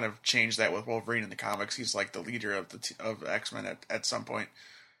they've kind of changed that with Wolverine in the comics. He's like the leader of of X-Men at some point.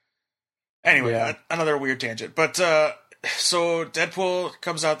 Anyway, another weird tangent. But so Deadpool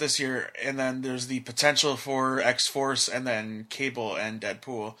comes out this year, and then there's the potential for X-Force, and then Cable and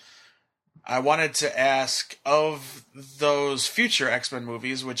Deadpool. I wanted to ask, of those future X-Men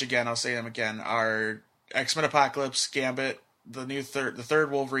movies, which again, I'll say them again, are X-Men Apocalypse, Gambit, the third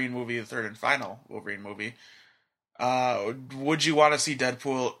Wolverine movie, the third and final Wolverine movie. Would you want to see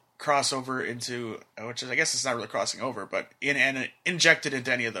Deadpool cross over into, which is, I guess it's not really crossing over, but injected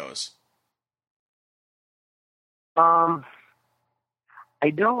into any of those? I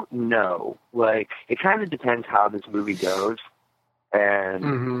don't know. Like, it kind of depends how this movie goes,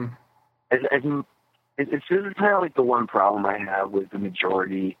 and it's kind of like the one problem I have with the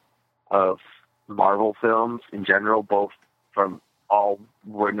majority of Marvel films in general, both from no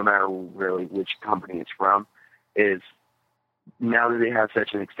matter really which company it's from, is now that they have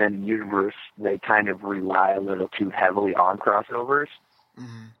such an extended universe, they kind of rely a little too heavily on crossovers.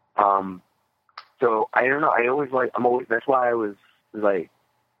 So I don't know. That's why I was like,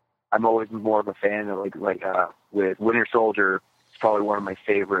 I'm always more of a fan of with Winter Soldier. It's probably one of my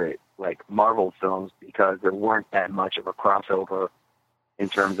favorite Marvel films because there weren't that much of a crossover in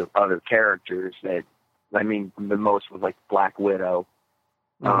terms of other characters. The most was Black Widow.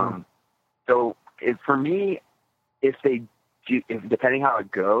 So for me, if depending how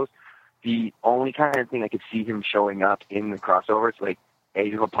it goes, the only kind of thing I could see him showing up in the crossovers, like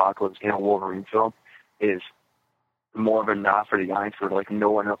Age of Apocalypse in a Wolverine film, is more of a nod for the audience, where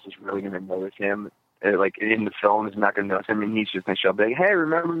no one else is really going to notice him. In the film, is not going to notice him, and he's just going to show up like, "Hey,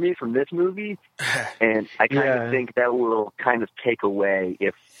 remember me from this movie?" And I kind of think that will kind of take away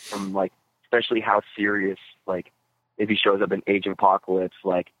especially how serious, if he shows up in Age of Apocalypse,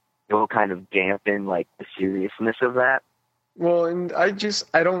 it will kind of dampen the seriousness of that. Well, and I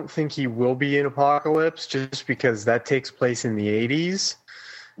don't think he will be in Apocalypse just because that takes place in the 80s.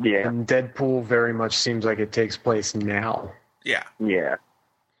 Yeah. And Deadpool very much seems like it takes place now. Yeah. Yeah.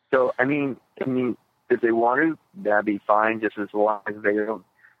 So, I mean, if they want to, that'd be fine, just as long as they don't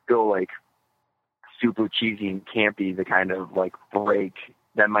go super cheesy and campy, the kind of break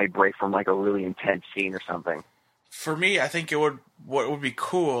that might break from a really intense scene or something. For me, I think what would be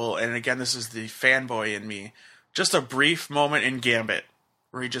cool, and again, this is the fanboy in me, just a brief moment in Gambit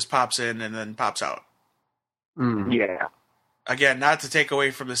where he just pops in and then pops out. Yeah. Again, not to take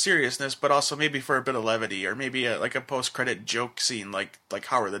away from the seriousness, but also maybe for a bit of levity, or maybe a post-credit joke scene like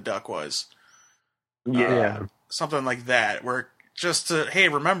Howard the Duck was. Yeah. Something like that, where just to, hey,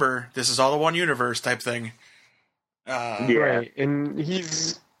 remember, this is all the one universe type thing. Right, and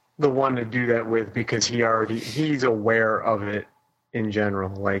the one to do that with because he's aware of it in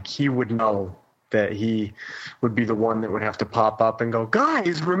general. Like, he would know that he would be the one that would have to pop up and go,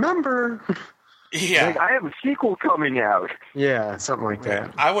 guys, remember? Yeah. Like, I have a sequel coming out. Yeah, something like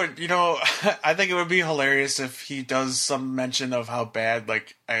that. I would, I think it would be hilarious if he does some mention of how bad,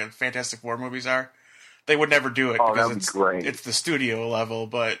 like, Fantastic Four movies are. They would never do it because it's the studio level,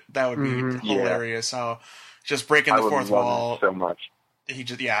 but that would be hilarious. How just breaking the fourth wall so much. He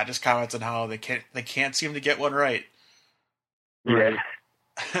just comments on how they can't seem to get one right. Yeah.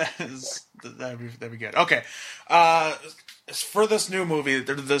 That'd be good. Okay. For this new movie,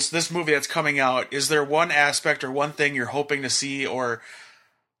 this movie that's coming out, is there one aspect or one thing you're hoping to see, or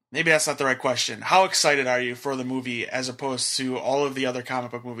maybe that's not the right question? How excited are you for the movie as opposed to all of the other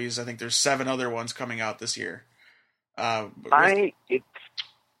comic book movies? I think there's 7 other ones coming out this year. For me,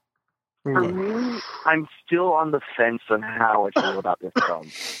 I'm still on the fence on how I feel about this film.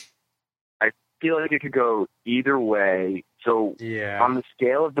 I feel like it could go either way. So on the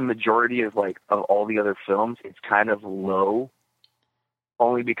scale of the majority of all the other films, it's kind of low,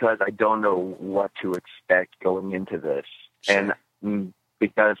 only because I don't know what to expect going into this. Sure. And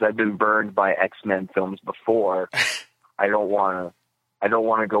because I've been burned by X-Men films before, I don't want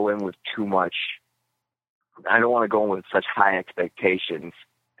to go in with too much. I don't want to go in with such high expectations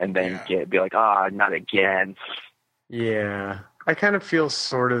and then be like, not again. Yeah, I kind of feel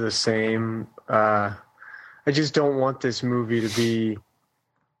sort of the same. I just don't want this movie to be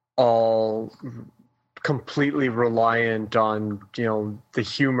all completely reliant on, the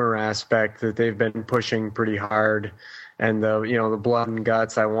humor aspect that they've been pushing pretty hard, and the blood and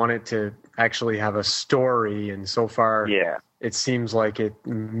guts. I want it to actually have a story, and so far, it seems like it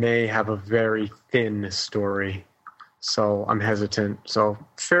may have a very thin story. So I'm hesitant. So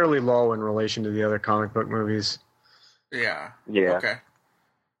fairly low in relation to the other comic book movies. Yeah. Yeah. Okay.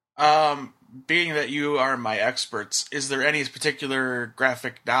 Being that you are my experts, is there any particular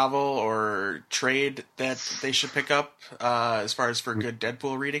graphic novel or trade that they should pick up as far as for good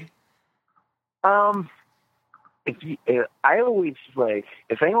Deadpool reading? I always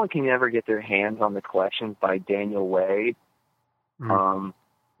if anyone can ever get their hands on the collections by Daniel Way,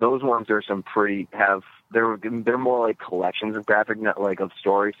 those ones are they're more like collections of of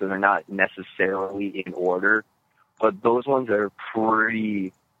stories, so they're not necessarily in order, but those ones are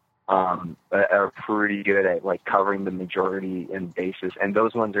pretty good at covering the majority and basis, and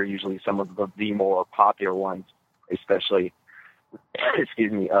those ones are usually some of the more popular ones, especially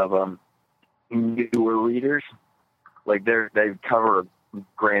of newer readers. They cover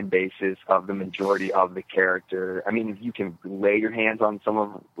grand basis of the majority of the character. I mean, if you can lay your hands on some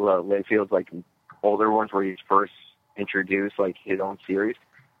of Layfield's older ones where he's first introduced his own series,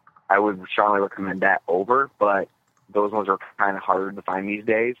 I would strongly recommend that over, but those ones are kind of harder to find these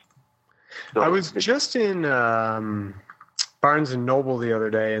days. So I was just in Barnes & Noble the other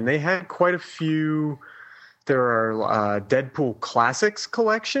day, and they had quite a few. There are Deadpool Classics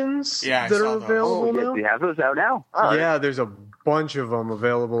collections that are available now. They have those out now? Yeah, there's a bunch of them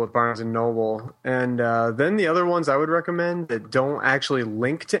available at Barnes & Noble. And then the other ones I would recommend that don't actually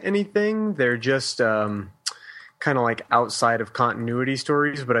link to anything. They're just kind of outside of continuity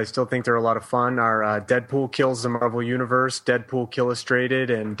stories, but I still think they're a lot of fun, are Deadpool Kills the Marvel Universe, Deadpool Illustrated,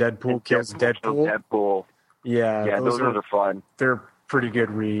 and Deadpool Kills Deadpool. Yeah, those ones are fun. They're pretty good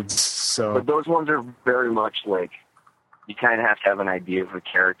reads. So, but those ones are very much you kind of have to have an idea of the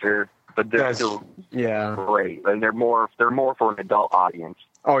character, but they're still great, and they're more for an adult audience.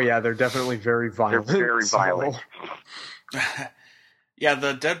 Oh yeah, they're definitely very violent. They're very violent. Yeah,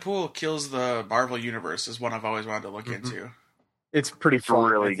 the Deadpool Kills the Marvel Universe is one I've always wanted to look into. It's pretty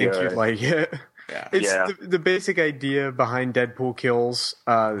fun. Really I think good. You'd like it. Yeah. It's the basic idea behind Deadpool Kills,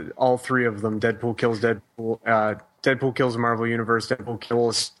 all 3 of them, Deadpool Kills Deadpool, Deadpool Kills the Marvel Universe, Deadpool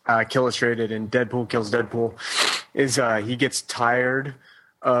Kills Illustrated, and Deadpool Kills Deadpool, is he gets tired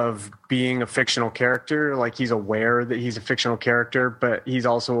of being a fictional character. He's aware that he's a fictional character, but he's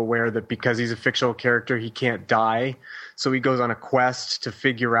also aware that because he's a fictional character, he can't die. So he goes on a quest to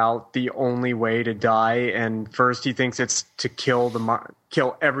figure out the only way to die. And first he thinks it's to kill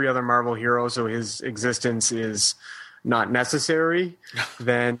every other Marvel hero, so his existence is not necessary.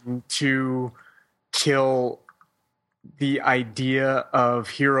 Then to kill the idea of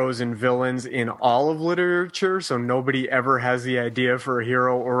heroes and villains in all of literature, so nobody ever has the idea for a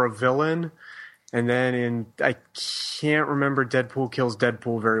hero or a villain. And then I can't remember Deadpool Kills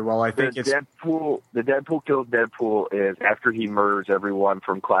Deadpool very well. I think the Deadpool Kills Deadpool is after he murders everyone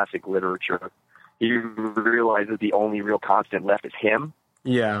from classic literature. He realizes the only real constant left is him,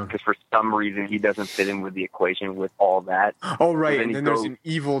 Yeah. Because for some reason he doesn't fit in with the equation with all that. Oh, right. And then there's an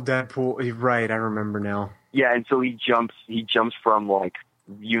evil Deadpool. Right, I remember now. Yeah, and so he jumps from like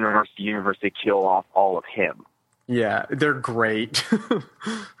universe to universe to kill off all of him. Yeah, they're great.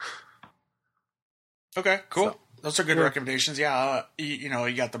 Okay, cool. Those are good recommendations. Yeah, you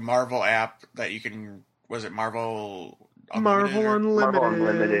got the Marvel app that you can. Was it Marvel Unlimited? Marvel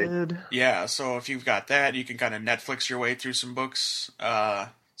Unlimited. Yeah, so if you've got that, you can kind of Netflix your way through some books, Netflix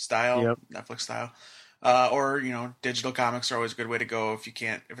style. Or digital comics are always a good way to go. If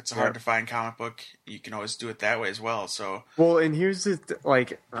it's a hard to find comic book, you can always do it that way as well. So and here's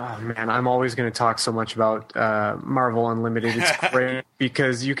oh man, I'm always going to talk so much about Marvel Unlimited. It's great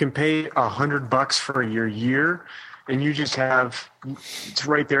because you can pay $100 for your year, and you just have it's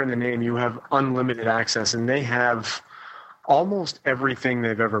right there in the name. You have unlimited access, and they have almost everything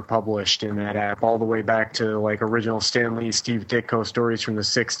they've ever published in that app, all the way back to like original Stan Lee, Steve Ditko stories from the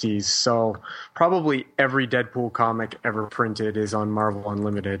 60s. So probably every Deadpool comic ever printed is on Marvel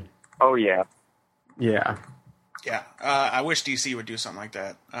Unlimited. Oh, yeah. Yeah. Yeah. I wish DC would do something like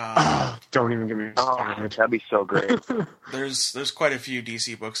that. Don't even get me started. That'd be so great. There's quite a few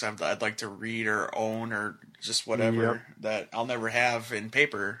DC books I'd like to read or own or just whatever that I'll never have in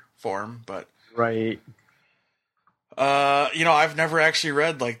paper form, but... Right. I've never actually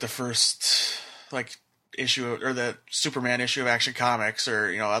read like the first issue or the Superman issue of Action Comics, or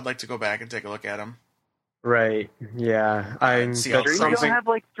I'd like to go back and take a look at them. Right. Yeah. You don't have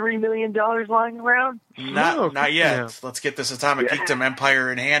like $3 million lying around? Not yet. Yeah. Let's get this Atomic Geekdom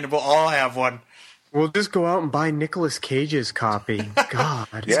Empire in hand, and we'll all have one. We'll just go out and buy Nicolas Cage's copy. God,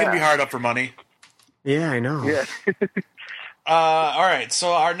 he's gonna be hard up for money. Yeah, I know. Yeah. All right,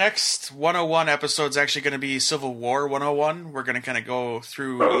 so our next 101 episode is actually going to be Civil War 101. We're going to kind of go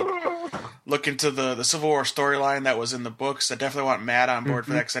through, look into the Civil War storyline that was in the books. I definitely want Matt on board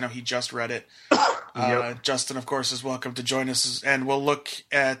for that because I know he just read it. Justin, of course, is welcome to join us, and we'll look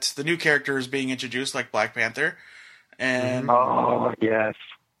at the new characters being introduced, like Black Panther, and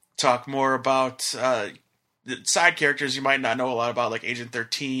talk more about the side characters you might not know a lot about, like Agent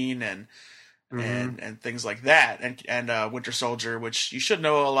 13 and things like that, and Winter Soldier, which you should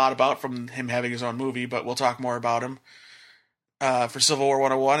know a lot about from him having his own movie, but we'll talk more about him for Civil War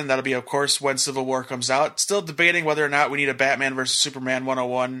 101, and that'll be, of course, when Civil War comes out. Still debating whether or not we need a Batman versus Superman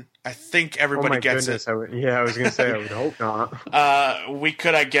 101. I think everybody gets it. I was going to say, I would hope not. We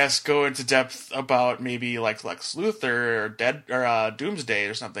could, I guess, go into depth about maybe like Lex Luthor or Doomsday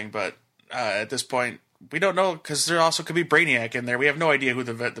or something, but at this point, we don't know, because there also could be Brainiac in there. We have no idea who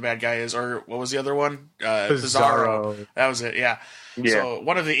the bad guy is, or what was the other one? Bizarro. That was it, yeah. So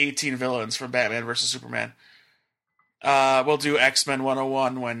one of the 18 villains from Batman versus Superman. We'll do X-Men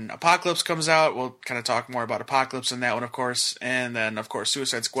 101 when Apocalypse comes out. We'll kind of talk more about Apocalypse in that one, of course. And then, of course,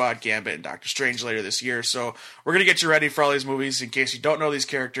 Suicide Squad, Gambit, and Doctor Strange later this year. So we're going to get you ready for all these movies. In case you don't know these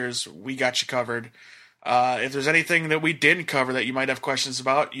characters, we got you covered. If there's anything that we didn't cover that you might have questions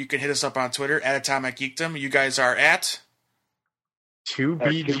about, you can hit us up on Twitter at Atomic Geekdom. You guys are at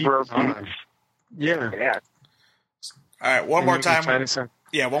 2BG. Yeah. All right, one more time.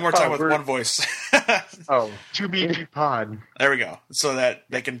 One more time with one voice. 2BG Pod. There we go. So that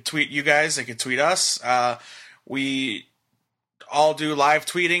they can tweet you guys, they can tweet us. We all do live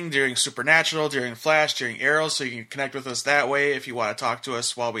tweeting during Supernatural, during Flash, during Arrows, so you can connect with us that way if you want to talk to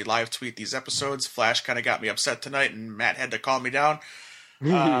us while we live tweet these episodes. Flash kind of got me upset tonight, and Matt had to calm me down.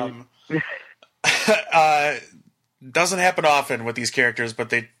 Doesn't happen often with these characters, but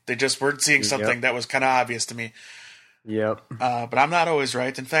they just weren't seeing something that was kind of obvious to me. Yep. But I'm not always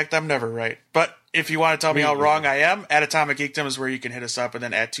right. In fact, I'm never right. But if you want to tell me how wrong I am, at Atomic Geekdom is where you can hit us up, and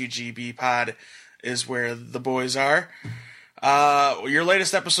then at 2GB Pod is where the boys are. Your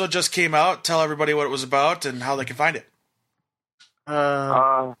latest episode just came out. Tell everybody what it was about and how they can find it.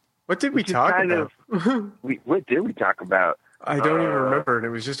 What did we talk about? What did we talk about? I don't even remember, and it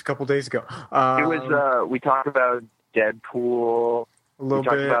was just a couple days ago. It was. We talked about Deadpool. A little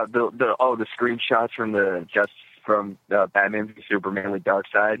bit. We talked about the screenshots from Batman v Superman with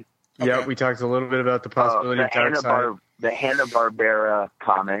Darkseid. Okay. Yeah, we talked a little bit about the possibility of Darkseid. The Hanna-Barbera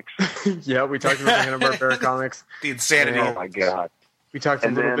comics. Yeah, we talked about the Hanna-Barbera comics. The insanity. Oh, my God. We talked a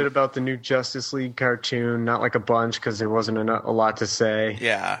little bit about the new Justice League cartoon, not like a bunch because there wasn't a lot to say.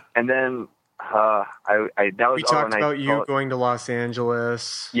 Yeah. And then we talked about you going to Los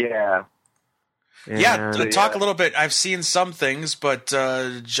Angeles. Yeah. Talk a little bit. I've seen some things, but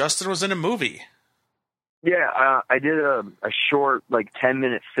Justin was in a movie. Yeah, I did a short,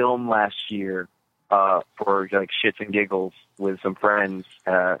 10-minute film last year for shits and giggles with some friends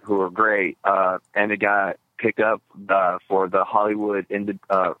who were great, and it got pick up for the Hollywood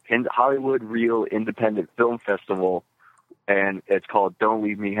Hollywood Real Independent Film Festival, and it's called Don't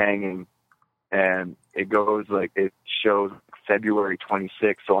Leave Me Hanging, and it shows February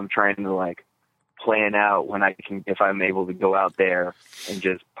 26th. So I'm trying to plan out when if I'm able to go out there and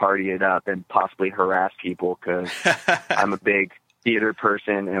just party it up and possibly harass people, because I'm a big theater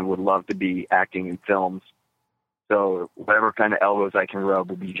person and would love to be acting in films. So whatever kind of elbows I can rub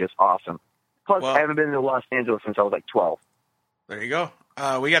will be just awesome. Plus, I haven't been to Los Angeles since I was 12. There you go.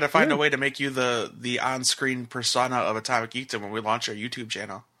 We got to find a way to make you the on-screen persona of Atomic Geekdom when we launch our YouTube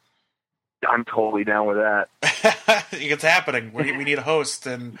channel. I'm totally down with that. It's happening. We need a host,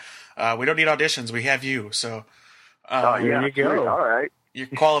 and we don't need auditions. We have you. So there you go. All right. You're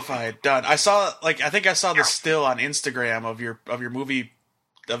qualified. Done. I saw I think I saw the still on Instagram of your movie,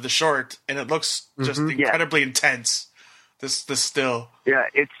 of the short, and it looks just incredibly intense. This still. Yeah,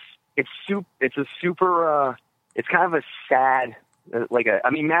 it's a super it's kind of a sad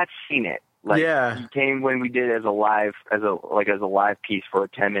Matt's seen it. He came when we did it as a live piece for a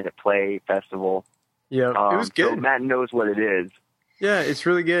 10-minute play festival. Yeah, it was good. So Matt knows what it is. Yeah, it's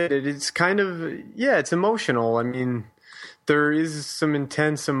really good. It's kind of it's emotional. I mean, there is some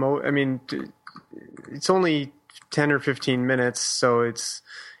intense it's only 10 or 15 minutes, so it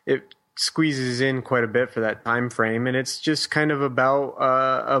squeezes in quite a bit for that time frame, and it's just kind of about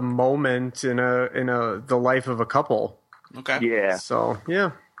a moment in the life of a couple. Okay. Yeah. So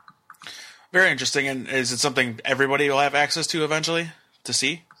yeah. Very interesting. And is it something everybody will have access to eventually to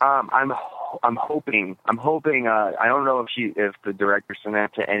see? I'm hoping. I don't know if the director sent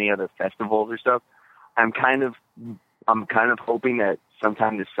that to any other festivals or stuff. I'm kind of hoping that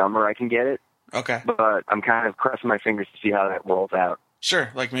sometime this summer I can get it. Okay. But I'm kind of crossing my fingers to see how that rolls out.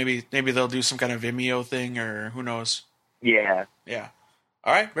 Sure. Maybe they'll do some kind of Vimeo thing, or who knows. Yeah. Yeah.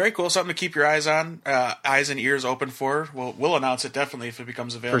 All right. Very cool. Something to keep your eyes on, eyes and ears open for. We'll announce it definitely if it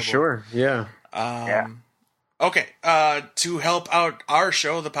becomes available. For sure. Yeah. Okay. To help out our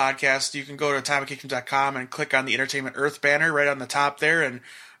show, the podcast, you can go to atomickingdom.com and click on the Entertainment Earth banner right on the top there and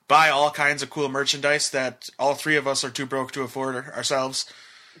buy all kinds of cool merchandise that all three of us are too broke to afford ourselves.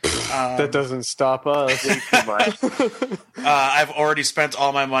 That doesn't stop us. I've already spent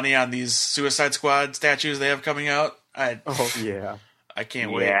all my money on these Suicide Squad statues they have coming out. I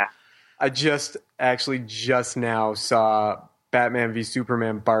can't wait. I just now saw Batman v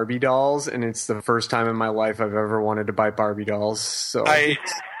Superman Barbie dolls, and it's the first time in my life I've ever wanted to buy Barbie dolls. So I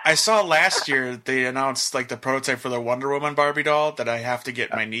saw last year they announced the prototype for the Wonder Woman Barbie doll that I have to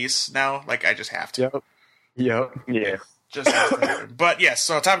get my niece now. I just have to. Yep. Yeah. Just but yes,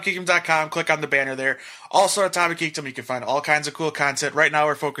 so AtomicGeekdom.com, click on the banner there. Also, Atomic Geekdom, you can find all kinds of cool content. Right now,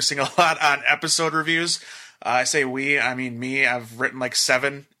 we're focusing a lot on episode reviews. I say we, I mean me. I've written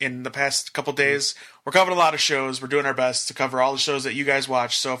 7 in the past couple days. We're covering a lot of shows. We're doing our best to cover all the shows that you guys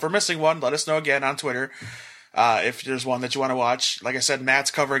watch. So if we're missing one, let us know again on Twitter. If there's one that you want to watch. Like I said,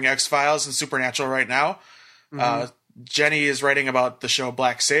 Matt's covering X-Files and Supernatural right now. Jenny is writing about the show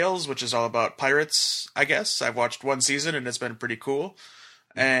Black Sails, which is all about pirates, I guess. I've watched one season, and it's been pretty cool.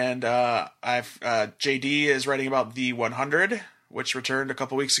 And JD is writing about The 100, which returned a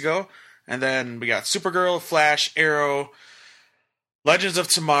couple weeks ago. And then we got Supergirl, Flash, Arrow, Legends of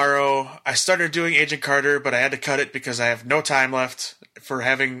Tomorrow. I started doing Agent Carter, but I had to cut it because I have no time left for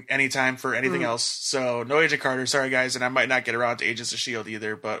having any time for anything else. So no Agent Carter, sorry guys, and I might not get around to Agents of S.H.I.E.L.D.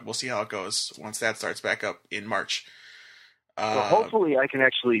 either, but we'll see how it goes once that starts back up in March. Well, hopefully I can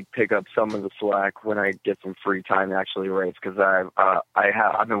actually pick up some of the slack when I get some free time to actually write, because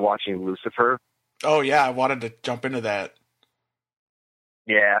I've been watching Lucifer. Oh yeah, I wanted to jump into that.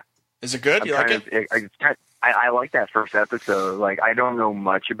 Yeah. Is it good? You like it? I like that first episode. I don't know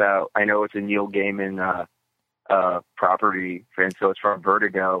much about. I know it's a Neil Gaiman property, and so it's from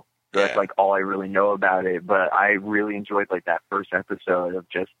Vertigo. So that's all I really know about it. But I really enjoyed that first episode of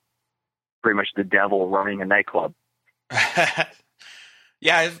just pretty much the devil running a nightclub.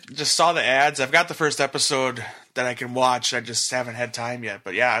 Yeah, I just saw the ads. I've got the first episode that I can watch. I just haven't had time yet.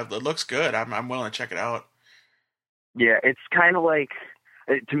 But yeah, it looks good. I'm willing to check it out. Yeah, it's kind of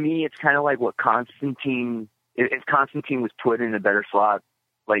to me, it's kind of like what Constantine. If Constantine was put in a better slot,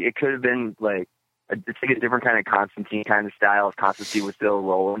 it could have been it's a different kind of Constantine kind of style if Constantine was still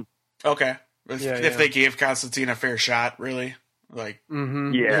rolling. Okay, if they gave Constantine a fair shot, really,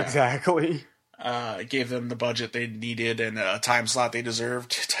 yeah, exactly. Gave them the budget they needed and a time slot they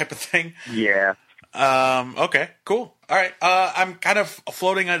deserved, type of thing. Yeah. Okay, cool. All right. I'm kind of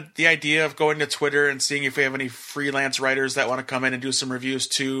floating the idea of going to Twitter and seeing if we have any freelance writers that want to come in and do some reviews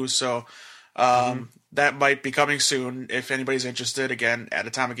too. So, That might be coming soon. If anybody's interested, again, at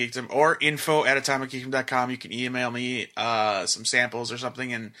Atomic Geekdom or info@atomicgeekdom.com. You can email me some samples or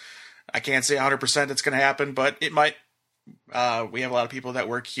something, and I can't say 100% it's going to happen, but it might. We have a lot of people that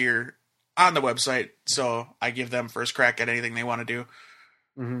work here on the website, so I give them first crack at anything they want to do.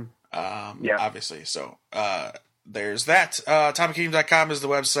 Obviously. So there's that. AtomicGeekdom.com is the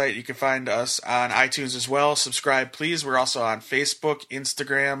website. You can find us on iTunes as well. Subscribe, please. We're also on Facebook,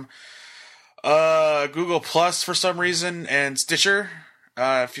 Instagram, Google Plus for some reason, and Stitcher.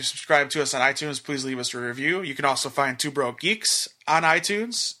 If you subscribe to us on iTunes, please leave us a review. You can also find Two Broke Geeks on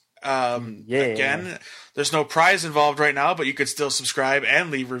iTunes. Again, there's no prize involved right now, but you could still subscribe and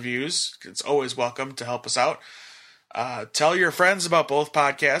leave reviews. It's always welcome to help us out. Tell your friends about both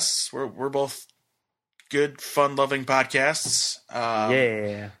podcasts. We're both good, fun-loving podcasts.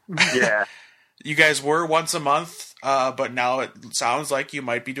 Yeah. You guys were once a month, but now it sounds like you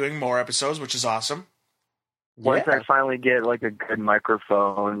might be doing more episodes, which is awesome. Once I finally get like a good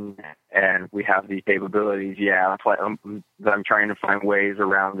microphone and we have the capabilities, I'm trying to find ways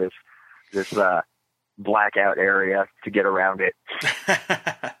around this blackout area to get around it.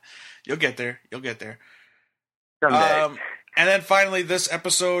 You'll get there. Someday. And then finally, this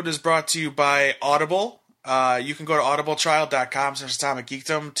episode is brought to you by Audible. You can go to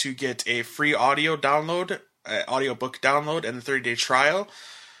audibletrial.com/atomicgeekdom to get a free audiobook download, and a 30-day trial.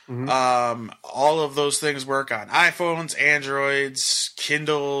 All of those things work on iPhones, Androids,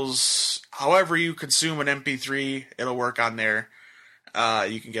 Kindles, however you consume an MP3, it'll work on there.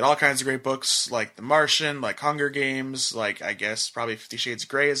 You can get all kinds of great books like The Martian, like Hunger Games, like I guess probably 50 Shades of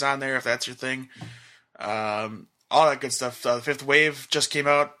Grey is on there if that's your thing. All that good stuff. The Fifth Wave just came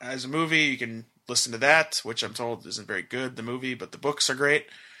out as a movie. You can listen to that, which I'm told isn't very good, the movie, but the books are great.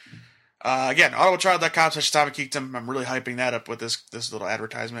 Again, audibletrial.com/atomicgeekdom. I'm really hyping that up with this little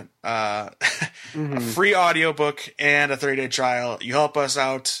advertisement. A free audiobook and a 30-day trial. You help us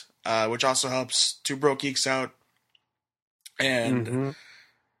out, which also helps Two Broke Geeks out and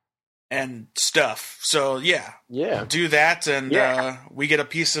stuff. So yeah, do that, and we get a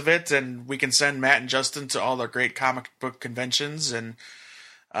piece of it, and we can send Matt and Justin to all the great comic book conventions and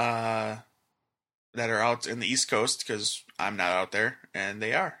that are out in the East Coast, because I'm not out there and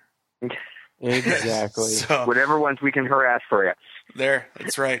they are. Exactly. So, whatever ones we can harass for you.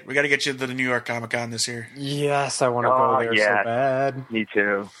 That's right. We got to get you to the New York Comic Con this year. Yes, I want to go there so bad. Me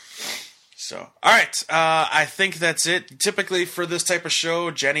too. So, all right. I think that's it. Typically for this type of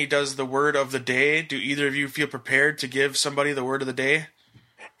show, Jenny does the word of the day. Do either of you feel prepared to give somebody the word of the day?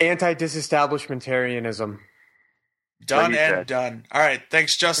 Anti-disestablishmentarianism. Done and done. All right.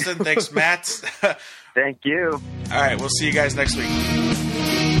 Thanks, Justin. Thanks, Matt. Thank you. All right. We'll see you guys next week.